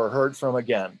seen or heard from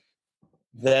again.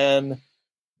 Then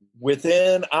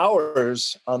within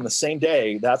hours on the same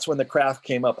day, that's when the craft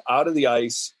came up out of the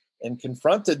ice and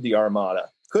confronted the Armada.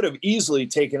 Could have easily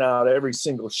taken out every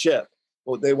single ship.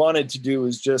 What they wanted to do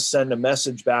is just send a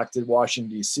message back to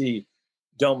Washington, D.C.,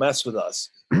 don't mess with us.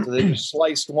 So they just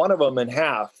sliced one of them in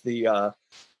half, the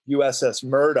USS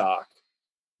Murdoch.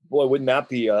 Boy, wouldn't that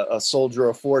be a soldier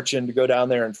of fortune to go down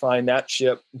there and find that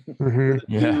ship?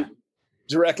 Yeah.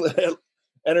 Direct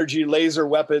energy laser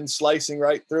weapon slicing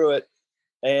right through it.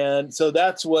 And so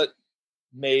that's what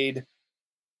made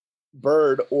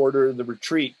Byrd order the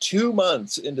retreat 2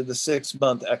 months into the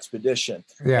 6-month expedition.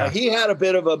 Yeah. Now, he had a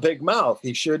bit of a big mouth.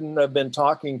 He shouldn't have been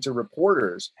talking to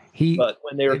reporters. But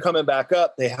when they were coming back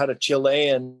up, they had a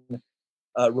Chilean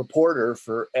reporter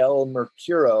for El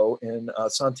Mercurio in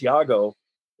Santiago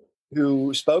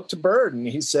who spoke to Byrd, and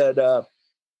he said,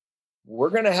 we're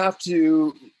going to have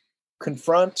to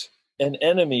confront an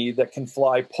enemy that can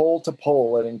fly pole to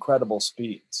pole at incredible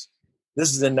speeds.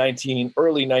 This is in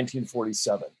early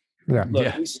 1947.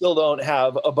 Look, we still don't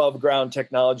have above ground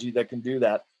technology that can do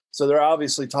that. So they're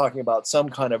obviously talking about some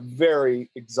kind of very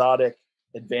exotic,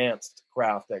 advanced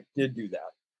craft that did do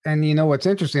that. And you know what's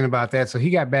interesting about that? So he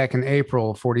got back in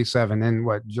April 47, and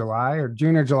July or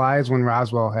June or July is when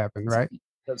Roswell happened, right?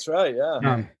 That's right.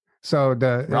 Yeah. So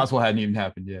Roswell hadn't even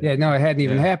happened yet. Yeah, no, it hadn't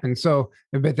even happened. So,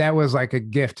 but that was like a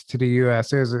gift to the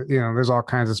U.S. There's all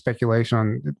kinds of speculation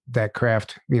on that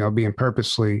craft, being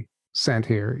purposely sent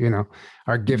here,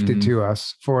 are gifted to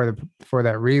us for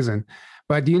that reason.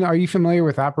 But are you familiar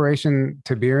with Operation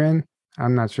Tiburon?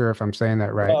 I'm not sure if I'm saying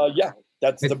that right. Yeah,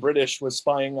 the British was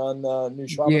spying on New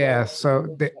Schwaben. Yeah,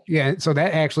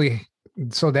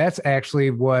 so that's actually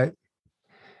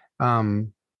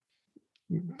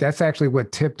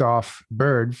what tipped off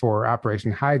Byrd for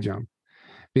Operation High Jump,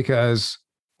 because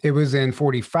it was in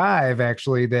 45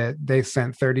 actually that they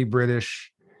sent 30 British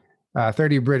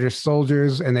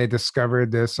soldiers, and they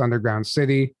discovered this underground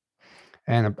city,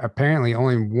 and apparently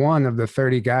only one of the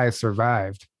 30 guys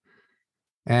survived.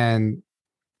 And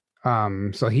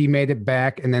so he made it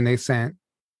back, and then they sent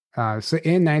so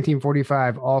in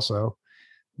 1945 also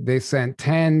they sent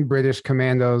 10 British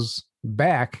commandos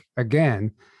back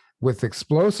again with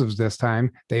explosives. This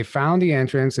time they found the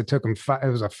entrance. It took them it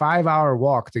was a 5-hour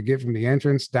walk to get from the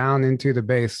entrance down into the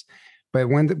base, but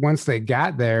once they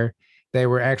got there, they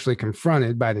were actually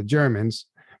confronted by the Germans.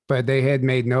 But they had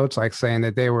made notes like saying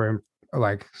that they were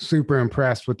like super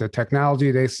impressed with the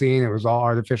technology they seen. It was all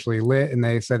artificially lit, and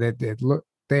they said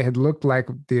they had looked like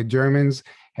the Germans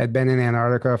had been in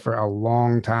Antarctica for a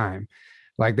long time,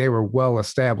 like they were well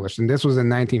established. And this was in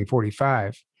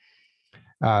 1945.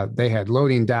 They had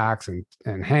loading docks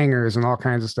and hangars and all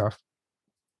kinds of stuff.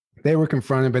 They were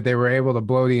confronted, but they were able to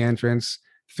blow the entrance.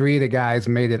 3 of the guys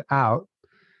made it out.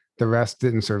 The rest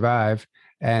didn't survive.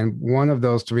 And one of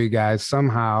those 3 guys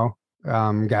somehow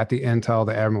got the intel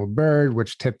to Admiral Byrd,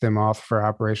 which tipped them off for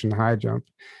Operation High Jump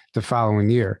the following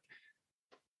year.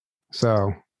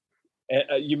 So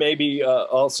you may be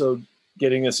also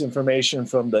getting this information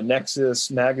from the Nexus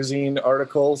magazine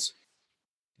articles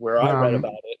where I read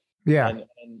about it. Yeah. And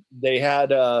they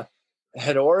had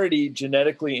already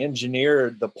genetically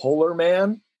engineered the Polar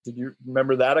Man. Did you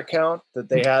remember that account? That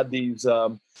they had these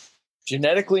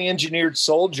genetically engineered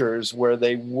soldiers where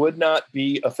they would not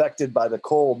be affected by the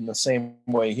cold in the same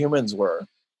way humans were.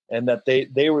 and that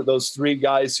they were those three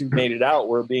guys who made it out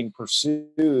were being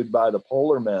pursued by the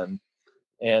polar men.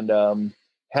 And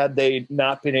had they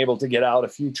not been able to get out a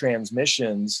few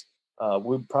transmissions,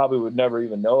 we probably would never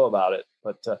even know about it.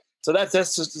 But so that's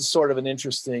just sort of an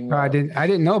interesting. I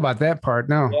didn't know about that part.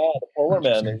 No. Yeah, the polar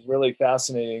men is really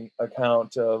fascinating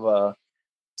account of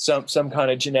some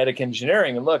kind of genetic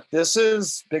engineering. And look, this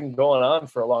has been going on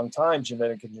for a long time.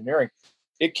 Genetic engineering.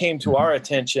 It came to our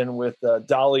attention with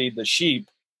Dolly the sheep.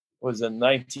 Was in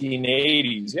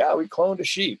 1980s. Yeah, we cloned a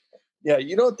sheep. Yeah,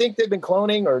 you don't think they've been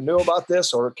cloning or knew about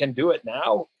this or can do it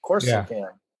now? Of course they can.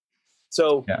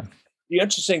 So the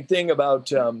interesting thing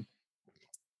about, I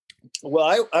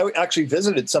actually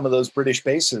visited some of those British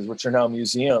bases, which are now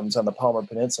museums on the Palmer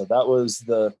Peninsula. That was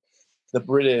the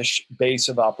British base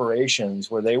of operations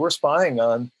where they were spying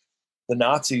on the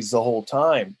Nazis the whole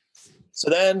time. So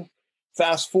then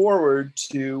fast forward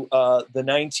to the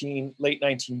late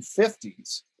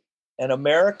 1950s, and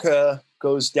America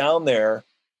goes down there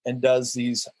and does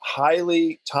these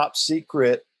highly top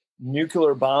secret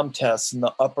nuclear bomb tests in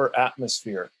the upper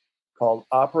atmosphere called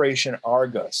Operation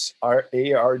Argus,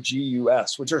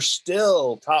 Argus, which are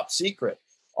still top secret.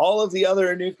 All of the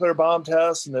other nuclear bomb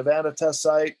tests, Nevada test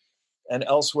site and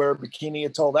elsewhere, Bikini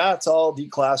Atoll, that's all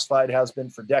declassified, has been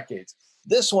for decades.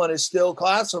 This one is still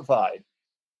classified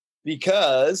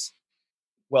because,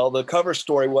 well, the cover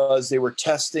story was they were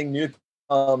testing nuclear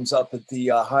bombs up at the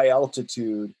high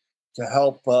altitude to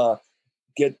help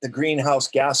get the greenhouse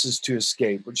gases to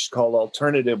escape, which is called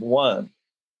Alternative 1.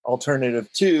 Alternative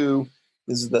 2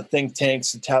 is the think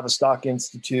tanks, the Tavistock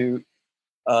Institute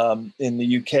in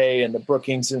the UK and the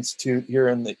Brookings Institute here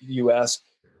in the US.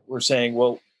 We're saying,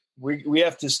 well, we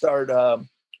have to start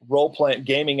role-playing,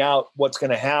 gaming out what's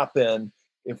going to happen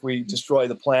if we destroy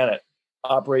the planet.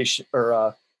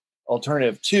 Alternative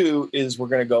 2 is we're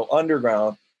going to go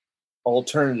underground.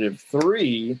 Alternative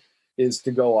 3 is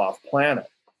to go off planet.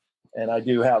 And I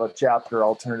do have a chapter,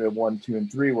 Alternative 1, 2,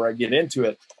 and 3, where I get into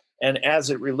it. And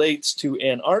as it relates to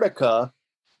Antarctica,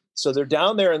 so they're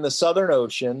down there in the Southern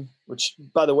Ocean, which,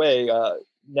 by the way,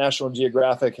 National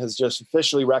Geographic has just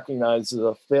officially recognized as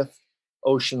the 5th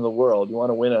ocean of the world. You want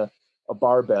to win a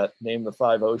bar bet, name the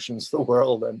 5 oceans of the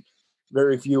world, and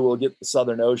very few will get the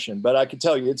Southern Ocean. But I can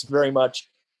tell you it's very much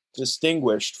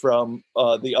distinguished from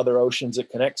the other oceans it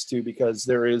connects to, because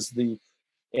there is the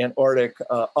Antarctic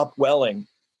upwelling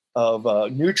of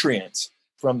nutrients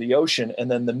from the ocean,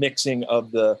 and then the mixing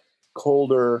of the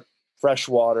colder fresh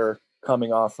water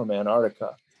coming off from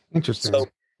Antarctica. Interesting. So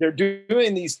they're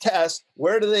doing these tests.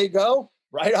 Where do they go?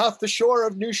 Right off the shore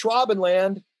of New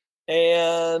Schwabenland,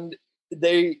 and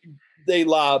they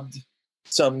lobbed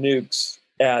some nukes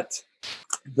at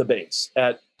the base,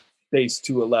 at base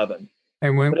 211.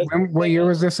 And what year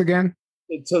was this again?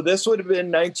 So this would have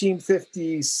been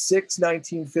 1956,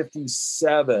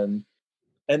 1957.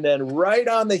 And then right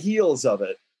on the heels of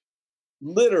it,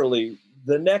 literally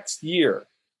the next year,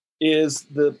 is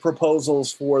the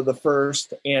proposals for the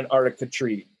first Antarctica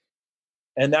Treaty.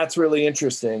 And that's really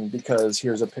interesting because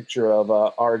here's a picture of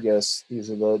Argus.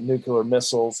 These are the nuclear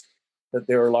missiles that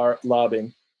they were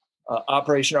lobbing.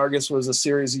 Operation Argus was a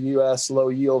series of U.S.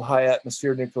 low-yield,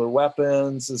 high-atmosphere nuclear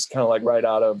weapons. It's kind of like right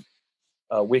out of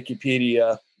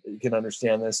Wikipedia. You can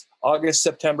understand this. August,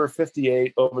 September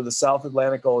 58, over the South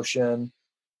Atlantic Ocean.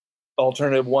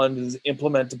 Alternative 1 is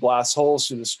implement to blast holes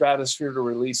through the stratosphere to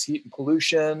release heat and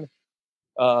pollution.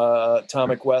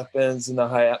 Atomic weapons in the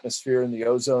high atmosphere in the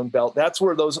ozone belt. That's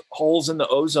where those holes in the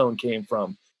ozone came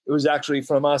from. It was actually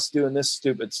from us doing this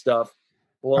stupid stuff,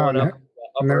 blowing up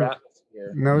the upper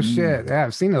atmosphere. No shit. Yeah,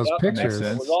 I've seen those pictures.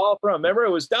 It was all from, remember,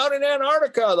 it was down in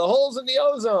Antarctica, the holes in the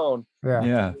ozone.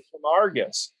 Yeah. It was from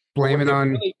Argus. Blame it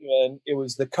on. It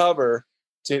was the cover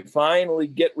to finally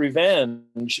get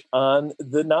revenge on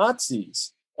the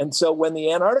Nazis. And so when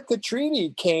the Antarctica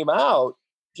Treaty came out,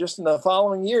 just in the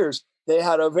following years, they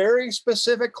had a very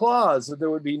specific clause that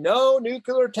there would be no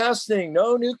nuclear testing,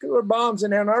 no nuclear bombs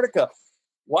in Antarctica.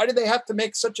 Why did they have to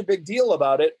make such a big deal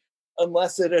about it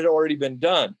unless it had already been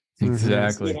done?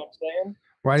 Exactly. You know what I'm saying?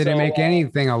 Why did they make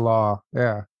anything a law?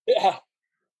 Yeah. Yeah.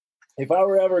 If I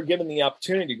were ever given the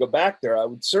opportunity to go back there, I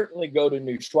would certainly go to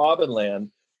New Schwabenland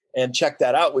and check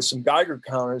that out with some Geiger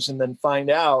counters and then find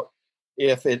out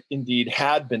if it indeed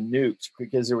had been nuked,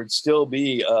 because there would still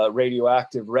be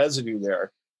radioactive residue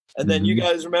there. And then you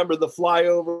guys remember the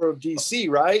flyover of DC,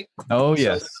 right? Oh,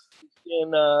 yes.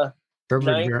 In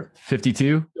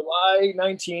 52? July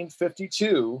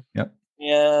 1952. Yep.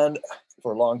 And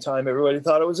for a long time, everybody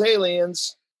thought it was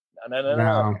aliens.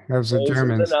 No. That was the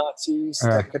Germans. The Nazis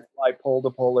that could fly pole to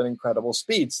pole at incredible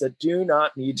speeds that do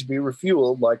not need to be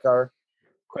refueled like our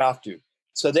craft do.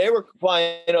 So they were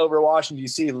flying over Washington,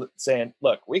 D.C., saying,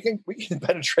 look, we can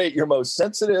penetrate your most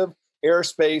sensitive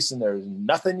airspace, and there's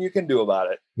nothing you can do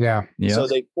about it. Yeah. Yep. So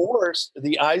they forced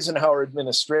the Eisenhower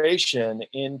administration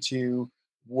into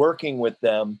working with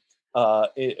them,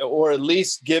 or at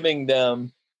least giving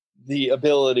them the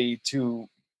ability to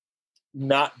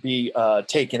not be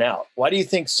taken out. Why do you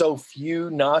think so few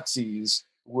Nazis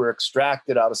were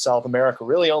extracted out of South America?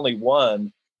 Really only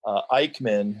one,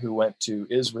 Eichmann, who went to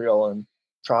Israel and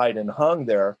tried and hung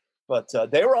there, but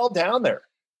they were all down there.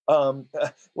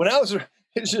 When I was,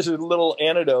 it's just a little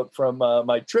anecdote from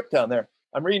my trip down there.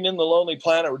 I'm reading In the Lonely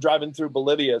Planet. We're driving through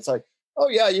Bolivia. It's like, oh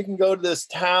yeah, you can go to this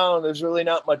town. There's really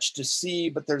not much to see,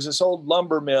 but there's this old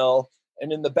lumber mill.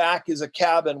 And in the back is a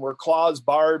cabin where Klaus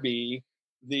Barbie,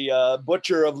 the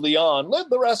butcher of Leon, lived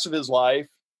the rest of his life.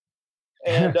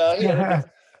 And yeah,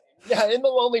 In the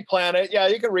Lonely Planet, yeah,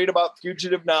 you can read about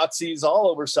fugitive Nazis all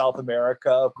over South America.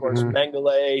 Of course,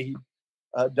 Mengele, he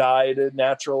died a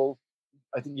natural,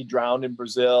 I think he drowned in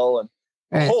Brazil, and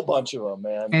a whole bunch of them,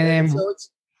 man. And so it's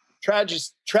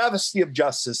travesty of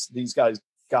justice. These guys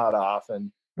got off,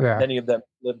 and many of them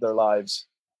lived their lives.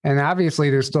 And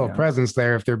obviously, there's still a presence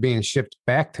there if they're being shipped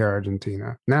back to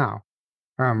Argentina now.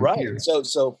 Right.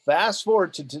 So fast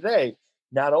forward to today.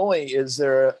 Not only is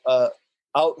there a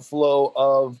outflow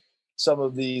of some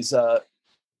of these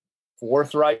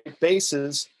Fourth Reich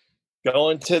bases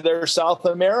going to their South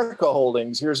America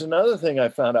holdings. Here's another thing I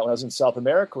found out when I was in South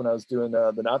America, when I was doing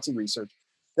the Nazi research.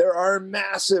 There are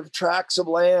massive tracts of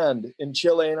land in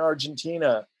Chile and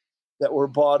Argentina that were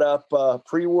bought up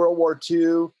pre-World War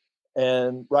II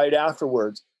and right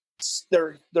afterwards.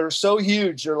 They're so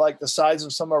huge. They're like the size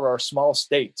of some of our small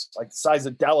states, like the size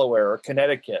of Delaware or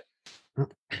Connecticut.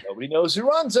 Nobody knows who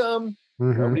runs them.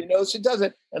 Nobody knows who does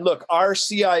it. And look, our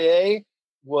CIA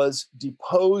was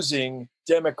deposing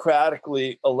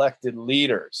democratically elected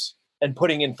leaders and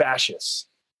putting in fascists,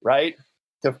 right,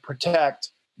 to protect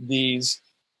these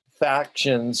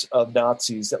factions of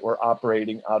Nazis that were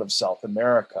operating out of South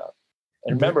America.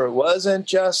 And remember, it wasn't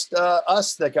just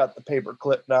us that got the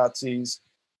paperclip Nazis.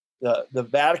 The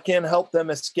Vatican helped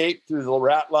them escape through the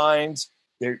rat lines.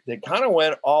 They kind of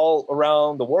went all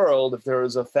around the world. If there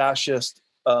was a fascist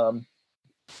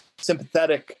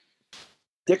sympathetic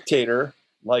dictator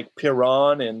like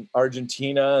Peron in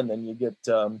Argentina, and then you get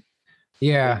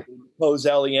Jose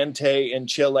Aliente in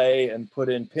Chile, and put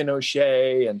in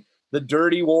Pinochet, and the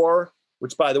Dirty War,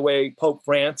 which, by the way, Pope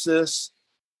Francis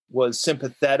was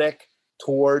sympathetic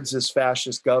towards this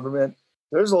fascist government.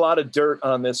 There's a lot of dirt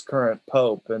on this current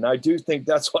pope, and I do think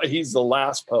that's why he's the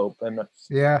last pope. And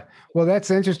well, that's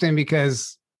interesting,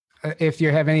 because if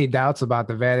you have any doubts about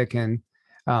the Vatican,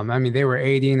 I mean, they were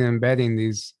aiding and abetting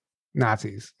these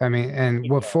Nazis. I mean, and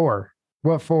what for?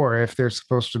 What for if they're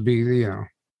supposed to be, you know,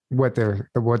 what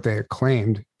they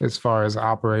claimed as far as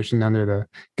operation under the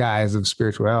guise of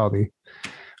spirituality,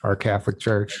 our Catholic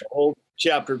Church. A whole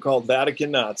chapter called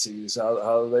Vatican Nazis.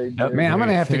 How they man, I'm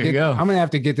gonna have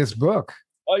to get this book.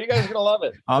 Oh, you guys are gonna love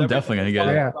it. I'm definitely gonna get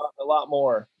it. A lot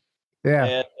more. Yeah,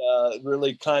 and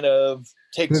really kind of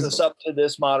takes us up to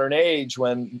this modern age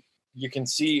when you can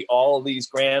see all these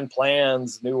grand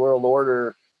plans, New World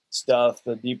Order stuff,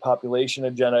 the depopulation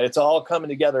agenda. It's all coming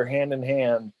together hand in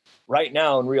hand right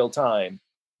now in real time.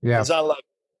 Yeah, it's not like,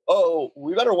 oh,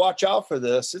 we better watch out for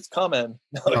this. It's coming.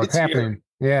 No, it's happening.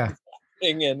 Here. Yeah,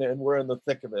 and we're in the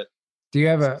thick of it. Do you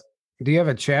have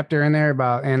a chapter in there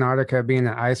about Antarctica being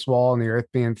an ice wall and the Earth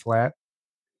being flat?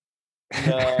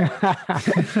 No.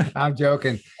 I'm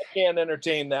joking. I can't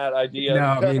entertain that idea.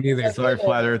 No, me neither. Sorry,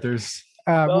 flat earthers.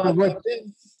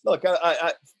 Look,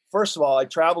 I first of all, I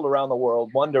traveled around the world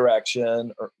one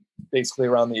direction, or basically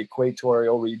around the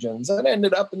equatorial regions, and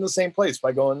ended up in the same place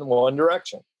by going in one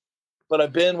direction. But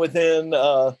I've been within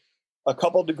a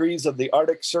couple degrees of the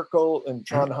Arctic Circle in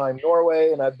Trondheim,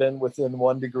 Norway, and I've been within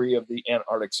 1 degree of the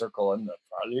Antarctic Circle. And the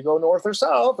farther you go north or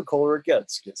south, the colder it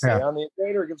gets. You stay on the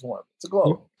equator, it gets warm. It's a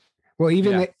globe. Well,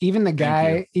 even the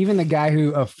guy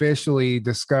who officially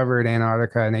discovered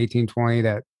Antarctica in 1820,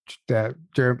 that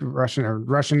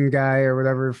Russian guy or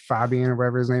whatever, Fabian or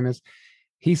whatever his name is,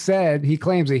 he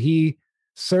claims that he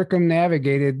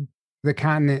circumnavigated the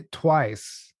continent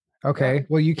twice. Okay,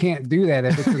 well, you can't do that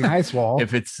if it's an ice wall.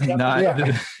 If it's not,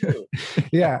 discovering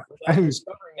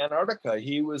Antarctica,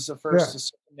 he was the first to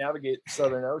circumnavigate the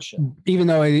Southern Ocean. Even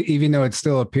though it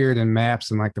still appeared in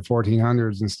maps in like the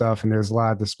 1400s and stuff, and there's a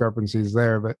lot of discrepancies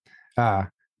there. But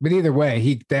either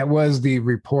way, that was the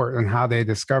report on how they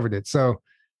discovered it. So,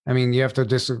 I mean, you have to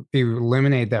just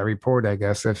eliminate that report, I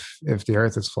guess, if the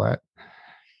Earth is flat.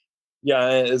 Yeah,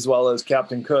 as well as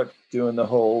Captain Cook doing the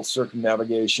whole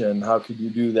circumnavigation. How could you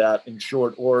do that in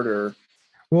short order?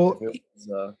 Well, It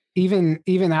was,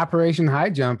 even Operation High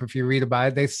Jump, if you read about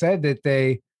it, they said that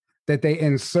they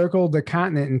encircled the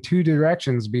continent in two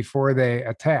directions before they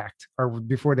attacked or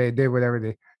before they did whatever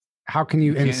they. How can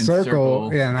you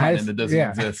encircle? Yeah, a continent that doesn't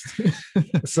exist.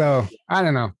 So I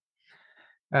don't know.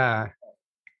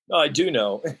 no, I do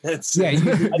know. It's Yeah, I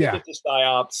think yeah. it's just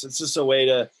psyops. It's just a way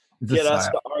to It's a get us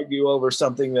psyop. to argue over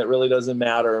something that really doesn't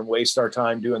matter and waste our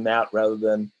time doing that rather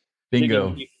than Bingo.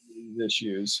 digging deep into these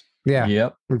issues. Yeah,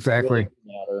 Yep. exactly. Really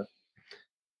matter.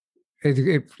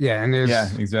 Yeah, and there's Yeah,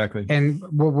 exactly. and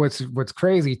what's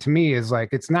crazy to me is like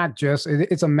it's not just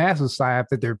it's a massive psyop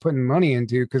that they're putting money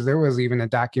into, because there was even a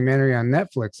documentary on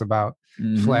Netflix about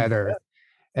Mhm. flat Earth.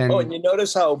 And And you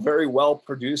notice how very well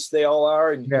produced they all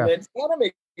are, and it kind of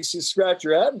makes you scratch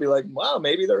your head and be like, "Wow,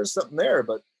 maybe there was something there."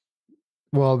 But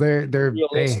well, they're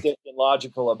realistic and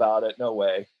logical about it. No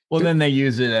way. Well, then they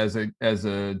use it as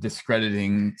a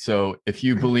discrediting. So if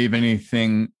you believe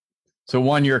anything, so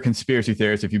one, you're a conspiracy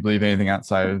theorist if you believe anything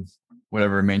outside of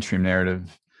whatever mainstream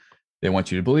narrative they want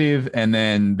you to believe, and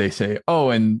then they say,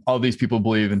 oh, and all these people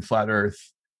believe in flat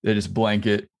Earth. They just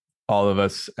blanket all of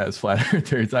us as flat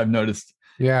earthers. I've noticed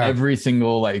every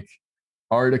single like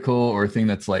article or thing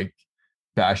that's like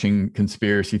bashing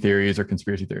conspiracy theories or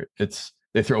conspiracy theory.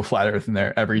 They throw flat Earth in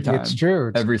there every time. It's true.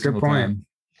 It's every single time.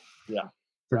 Yeah.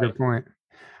 It's a good point.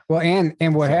 Well,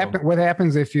 and what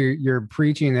happens if you're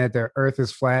preaching that the Earth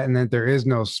is flat and that there is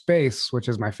no space, which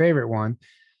is my favorite one,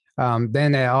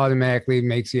 then that automatically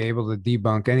makes you able to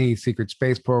debunk any secret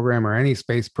space program or any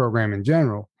space program in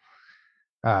general.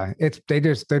 They're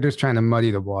just trying to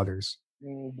muddy the waters.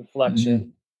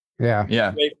 Deflection. Yeah.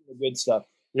 Away from the good stuff.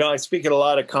 I speak at a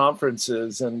lot of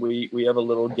conferences, and we have a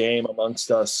little game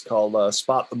amongst us called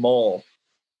Spot the Mole,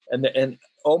 and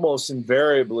almost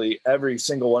invariably, every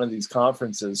single one of these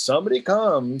conferences, somebody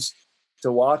comes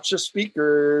to watch the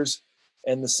speakers.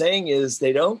 And the saying is,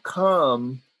 they don't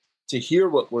come to hear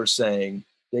what we're saying.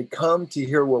 They come to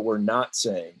hear what we're not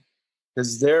saying,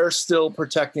 because they're still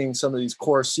protecting some of these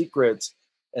core secrets.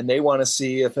 And they want to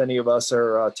see if any of us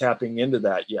are tapping into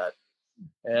that yet.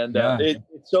 And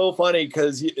it's so funny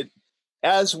because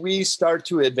as we start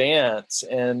to advance,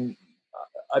 and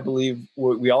I believe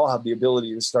we all have the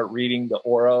ability to start reading the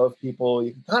aura of people.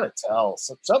 You can kind of tell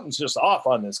something's just off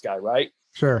on this guy, right?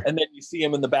 Sure. And then you see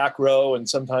him in the back row, and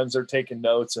sometimes they're taking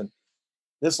notes. And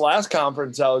this last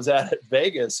conference I was at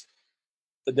Vegas,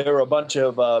 there were a bunch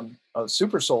of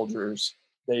super soldiers.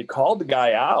 They called the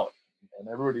guy out, and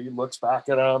everybody looks back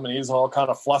at him, and he's all kind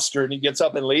of flustered, and he gets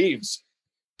up and leaves.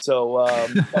 So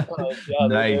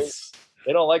nice.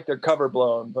 They don't like their cover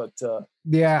blown, but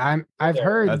I've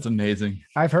heard that's amazing.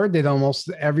 I've heard that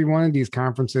almost every one of these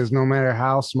conferences, no matter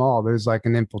how small, there's like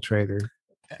an infiltrator.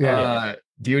 Yeah.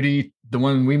 DoD, the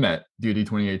one we met, DoD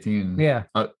 2018. Yeah.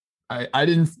 I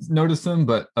didn't notice them,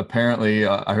 but apparently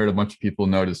I heard a bunch of people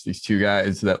notice these two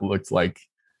guys that looked like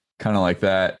kind of like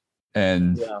that,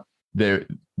 and they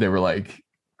were like,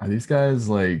 "Are these guys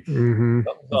like an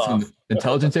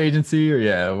intelligence agency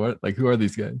or what? Like, who are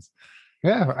these guys?"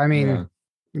 Yeah, I mean,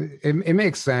 it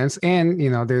makes sense, and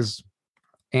there's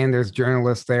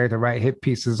journalists there to write hit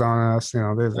pieces on us.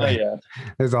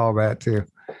 There's all that too.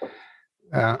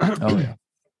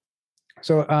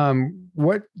 So,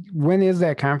 when is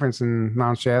that conference in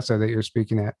Mount Shasta that you're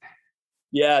speaking at?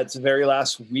 Yeah, it's the very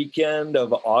last weekend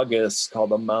of August, called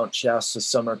the Mount Shasta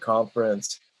Summer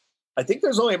Conference. I think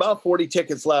there's only about 40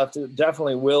 tickets left. It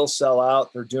definitely will sell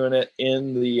out. They're doing it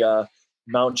in the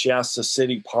Mount Shasta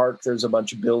City Park. There's a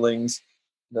bunch of buildings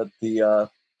that the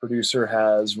producer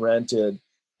has rented.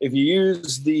 If you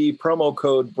use the promo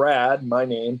code Brad, my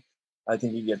name, I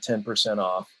think you get 10%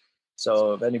 off.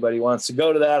 So if anybody wants to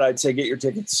go to that, I'd say get your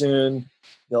tickets soon.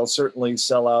 They'll certainly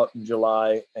sell out in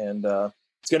July, and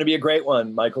it's going to be a great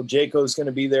one. Michael Jaco's going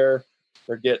to be there.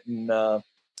 They're getting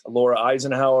Laura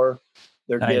Eisenhower.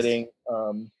 They're getting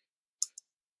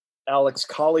Alex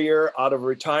Collier out of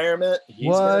retirement.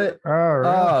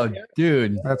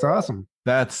 Dude, that's awesome.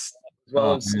 That's as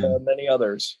well as many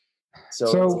others. So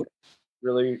it's a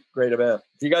really great event.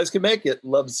 If you guys can make it,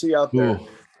 love to see you out there.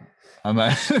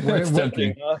 That's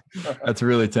tempting. That's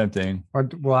really tempting.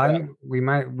 We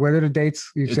might. What are the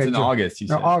dates? It's in August. You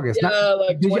said August. Yeah,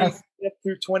 like 25th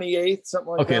through 28th,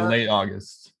 something like that. Okay, late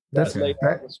August. That's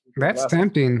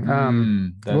tempting.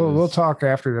 We'll talk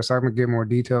after this. I'm gonna get more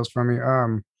details from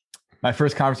you. My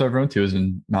first conference I ever went to was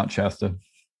in Mount Shasta,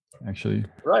 actually.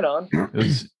 Right on. It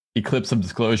was Eclipse of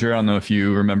Disclosure. I don't know if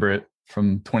you remember it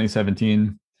from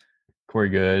 2017. Corey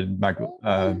Good,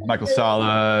 Michael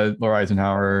Sala, Laura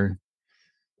Eisenhower,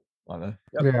 A lot of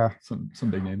Yeah. some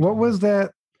big names. What was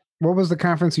that? What was the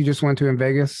conference you just went to in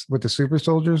Vegas with the super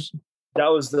soldiers? That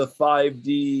was the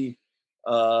 5D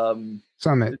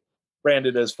Summit.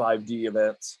 branded as 5D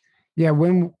events. Yeah,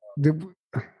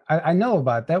 I know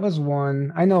about that was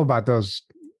one. I know about those.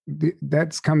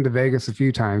 That's come to Vegas a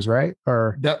few times, right?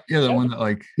 Or the one that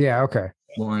like okay.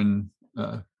 Lauren.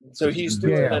 So he's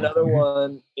doing another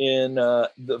one in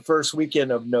the first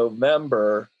weekend of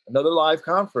November. Another live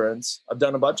conference. I've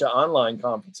done a bunch of online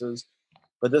conferences,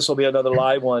 but this will be another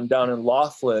live one down in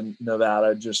Laughlin,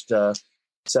 Nevada, just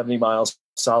 70 miles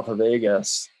south of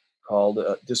Vegas, called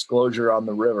Disclosure on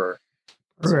the River.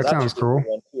 So that sounds cool.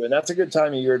 And that's a good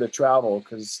time of year to travel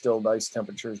because it's still nice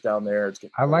temperatures down there.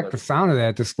 I like the sound of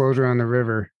that, Disclosure on the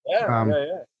River. Yeah.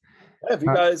 If you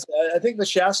guys, I think the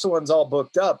Shasta one's all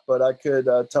booked up, but I could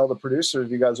tell the producers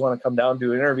if you guys want to come down,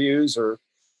 do interviews, or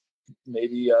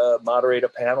maybe moderate a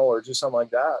panel or do something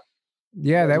like that.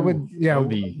 Yeah, that would. Yeah,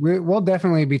 we'll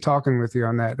definitely be talking with you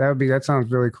on that. That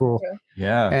sounds really cool. Okay.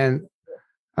 Yeah.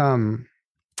 And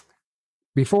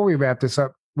before we wrap this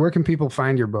up, where can people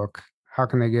find your book? How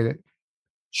can they get it?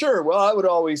 Sure. Well, I would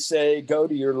always say go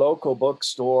to your local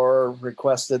bookstore,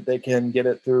 request that they can get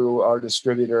it through our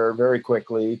distributor very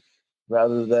quickly,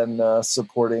 rather than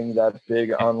supporting that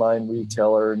big online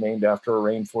retailer named after a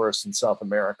rainforest in South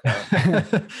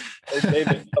America.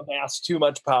 They've amassed too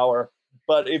much power.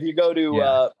 But if you go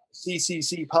to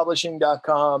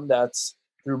cccpublishing.com, that's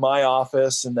through my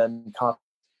office, and then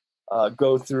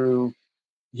go through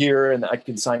here, and I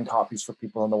can sign copies for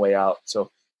people on the way out.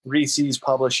 So 3C's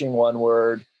Publishing, one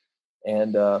word,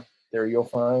 and there you'll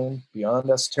find Beyond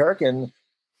Esoteric. And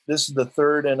this is the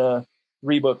third in a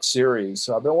 3-book series.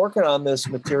 So I've been working on this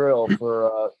material for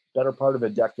a better part of a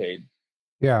decade.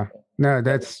 Yeah, no,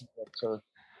 that's.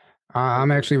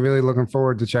 I'm actually really looking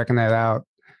forward to checking that out.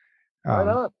 Right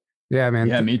on. Yeah, man.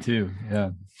 Yeah, me too.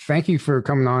 Yeah. Thank you for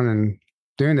coming on and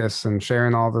doing this and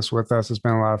sharing all this with us. It's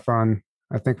been a lot of fun.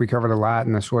 I think we covered a lot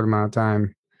in a short amount of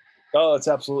time. Oh, it's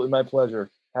absolutely my pleasure.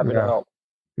 Happy to help.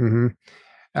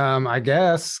 Mm-hmm. I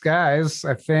guess, guys,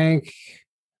 I think,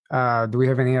 do we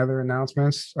have any other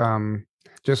announcements?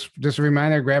 Just a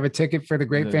reminder, grab a ticket for the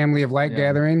Great Family of Light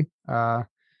Gathering. Other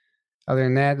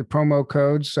than that, the promo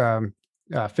codes,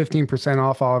 15%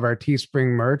 off all of our Teespring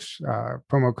merch.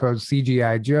 Promo code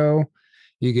CGI Joe.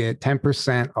 You get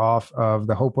 10% off of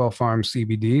the Hopewell Farm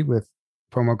CBD with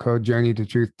promo code Journey to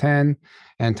Truth 10,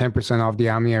 and 10% off the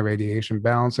Omnia Radiation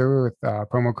Balancer with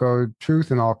promo code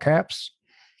Truth in all caps.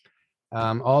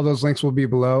 All those links will be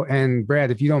below. And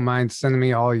Brad, if you don't mind sending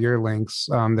me all your links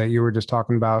that you were just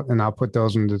talking about, and I'll put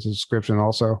those in the description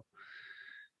also.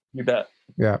 You bet.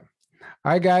 Yeah.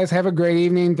 All right, guys, have a great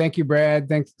evening. Thank you, Brad.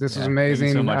 Thanks. This is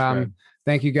amazing. Thank you so much, Brad.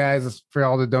 Thank you guys for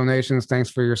all the donations. Thanks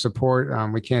for your support.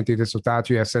 We can't do this without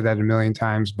you. I've said that a million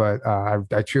times, but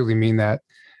I truly mean that.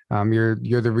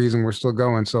 You're the reason we're still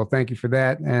going. So thank you for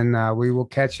that. And we will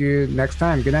catch you next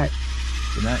time. Good night.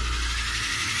 Good night.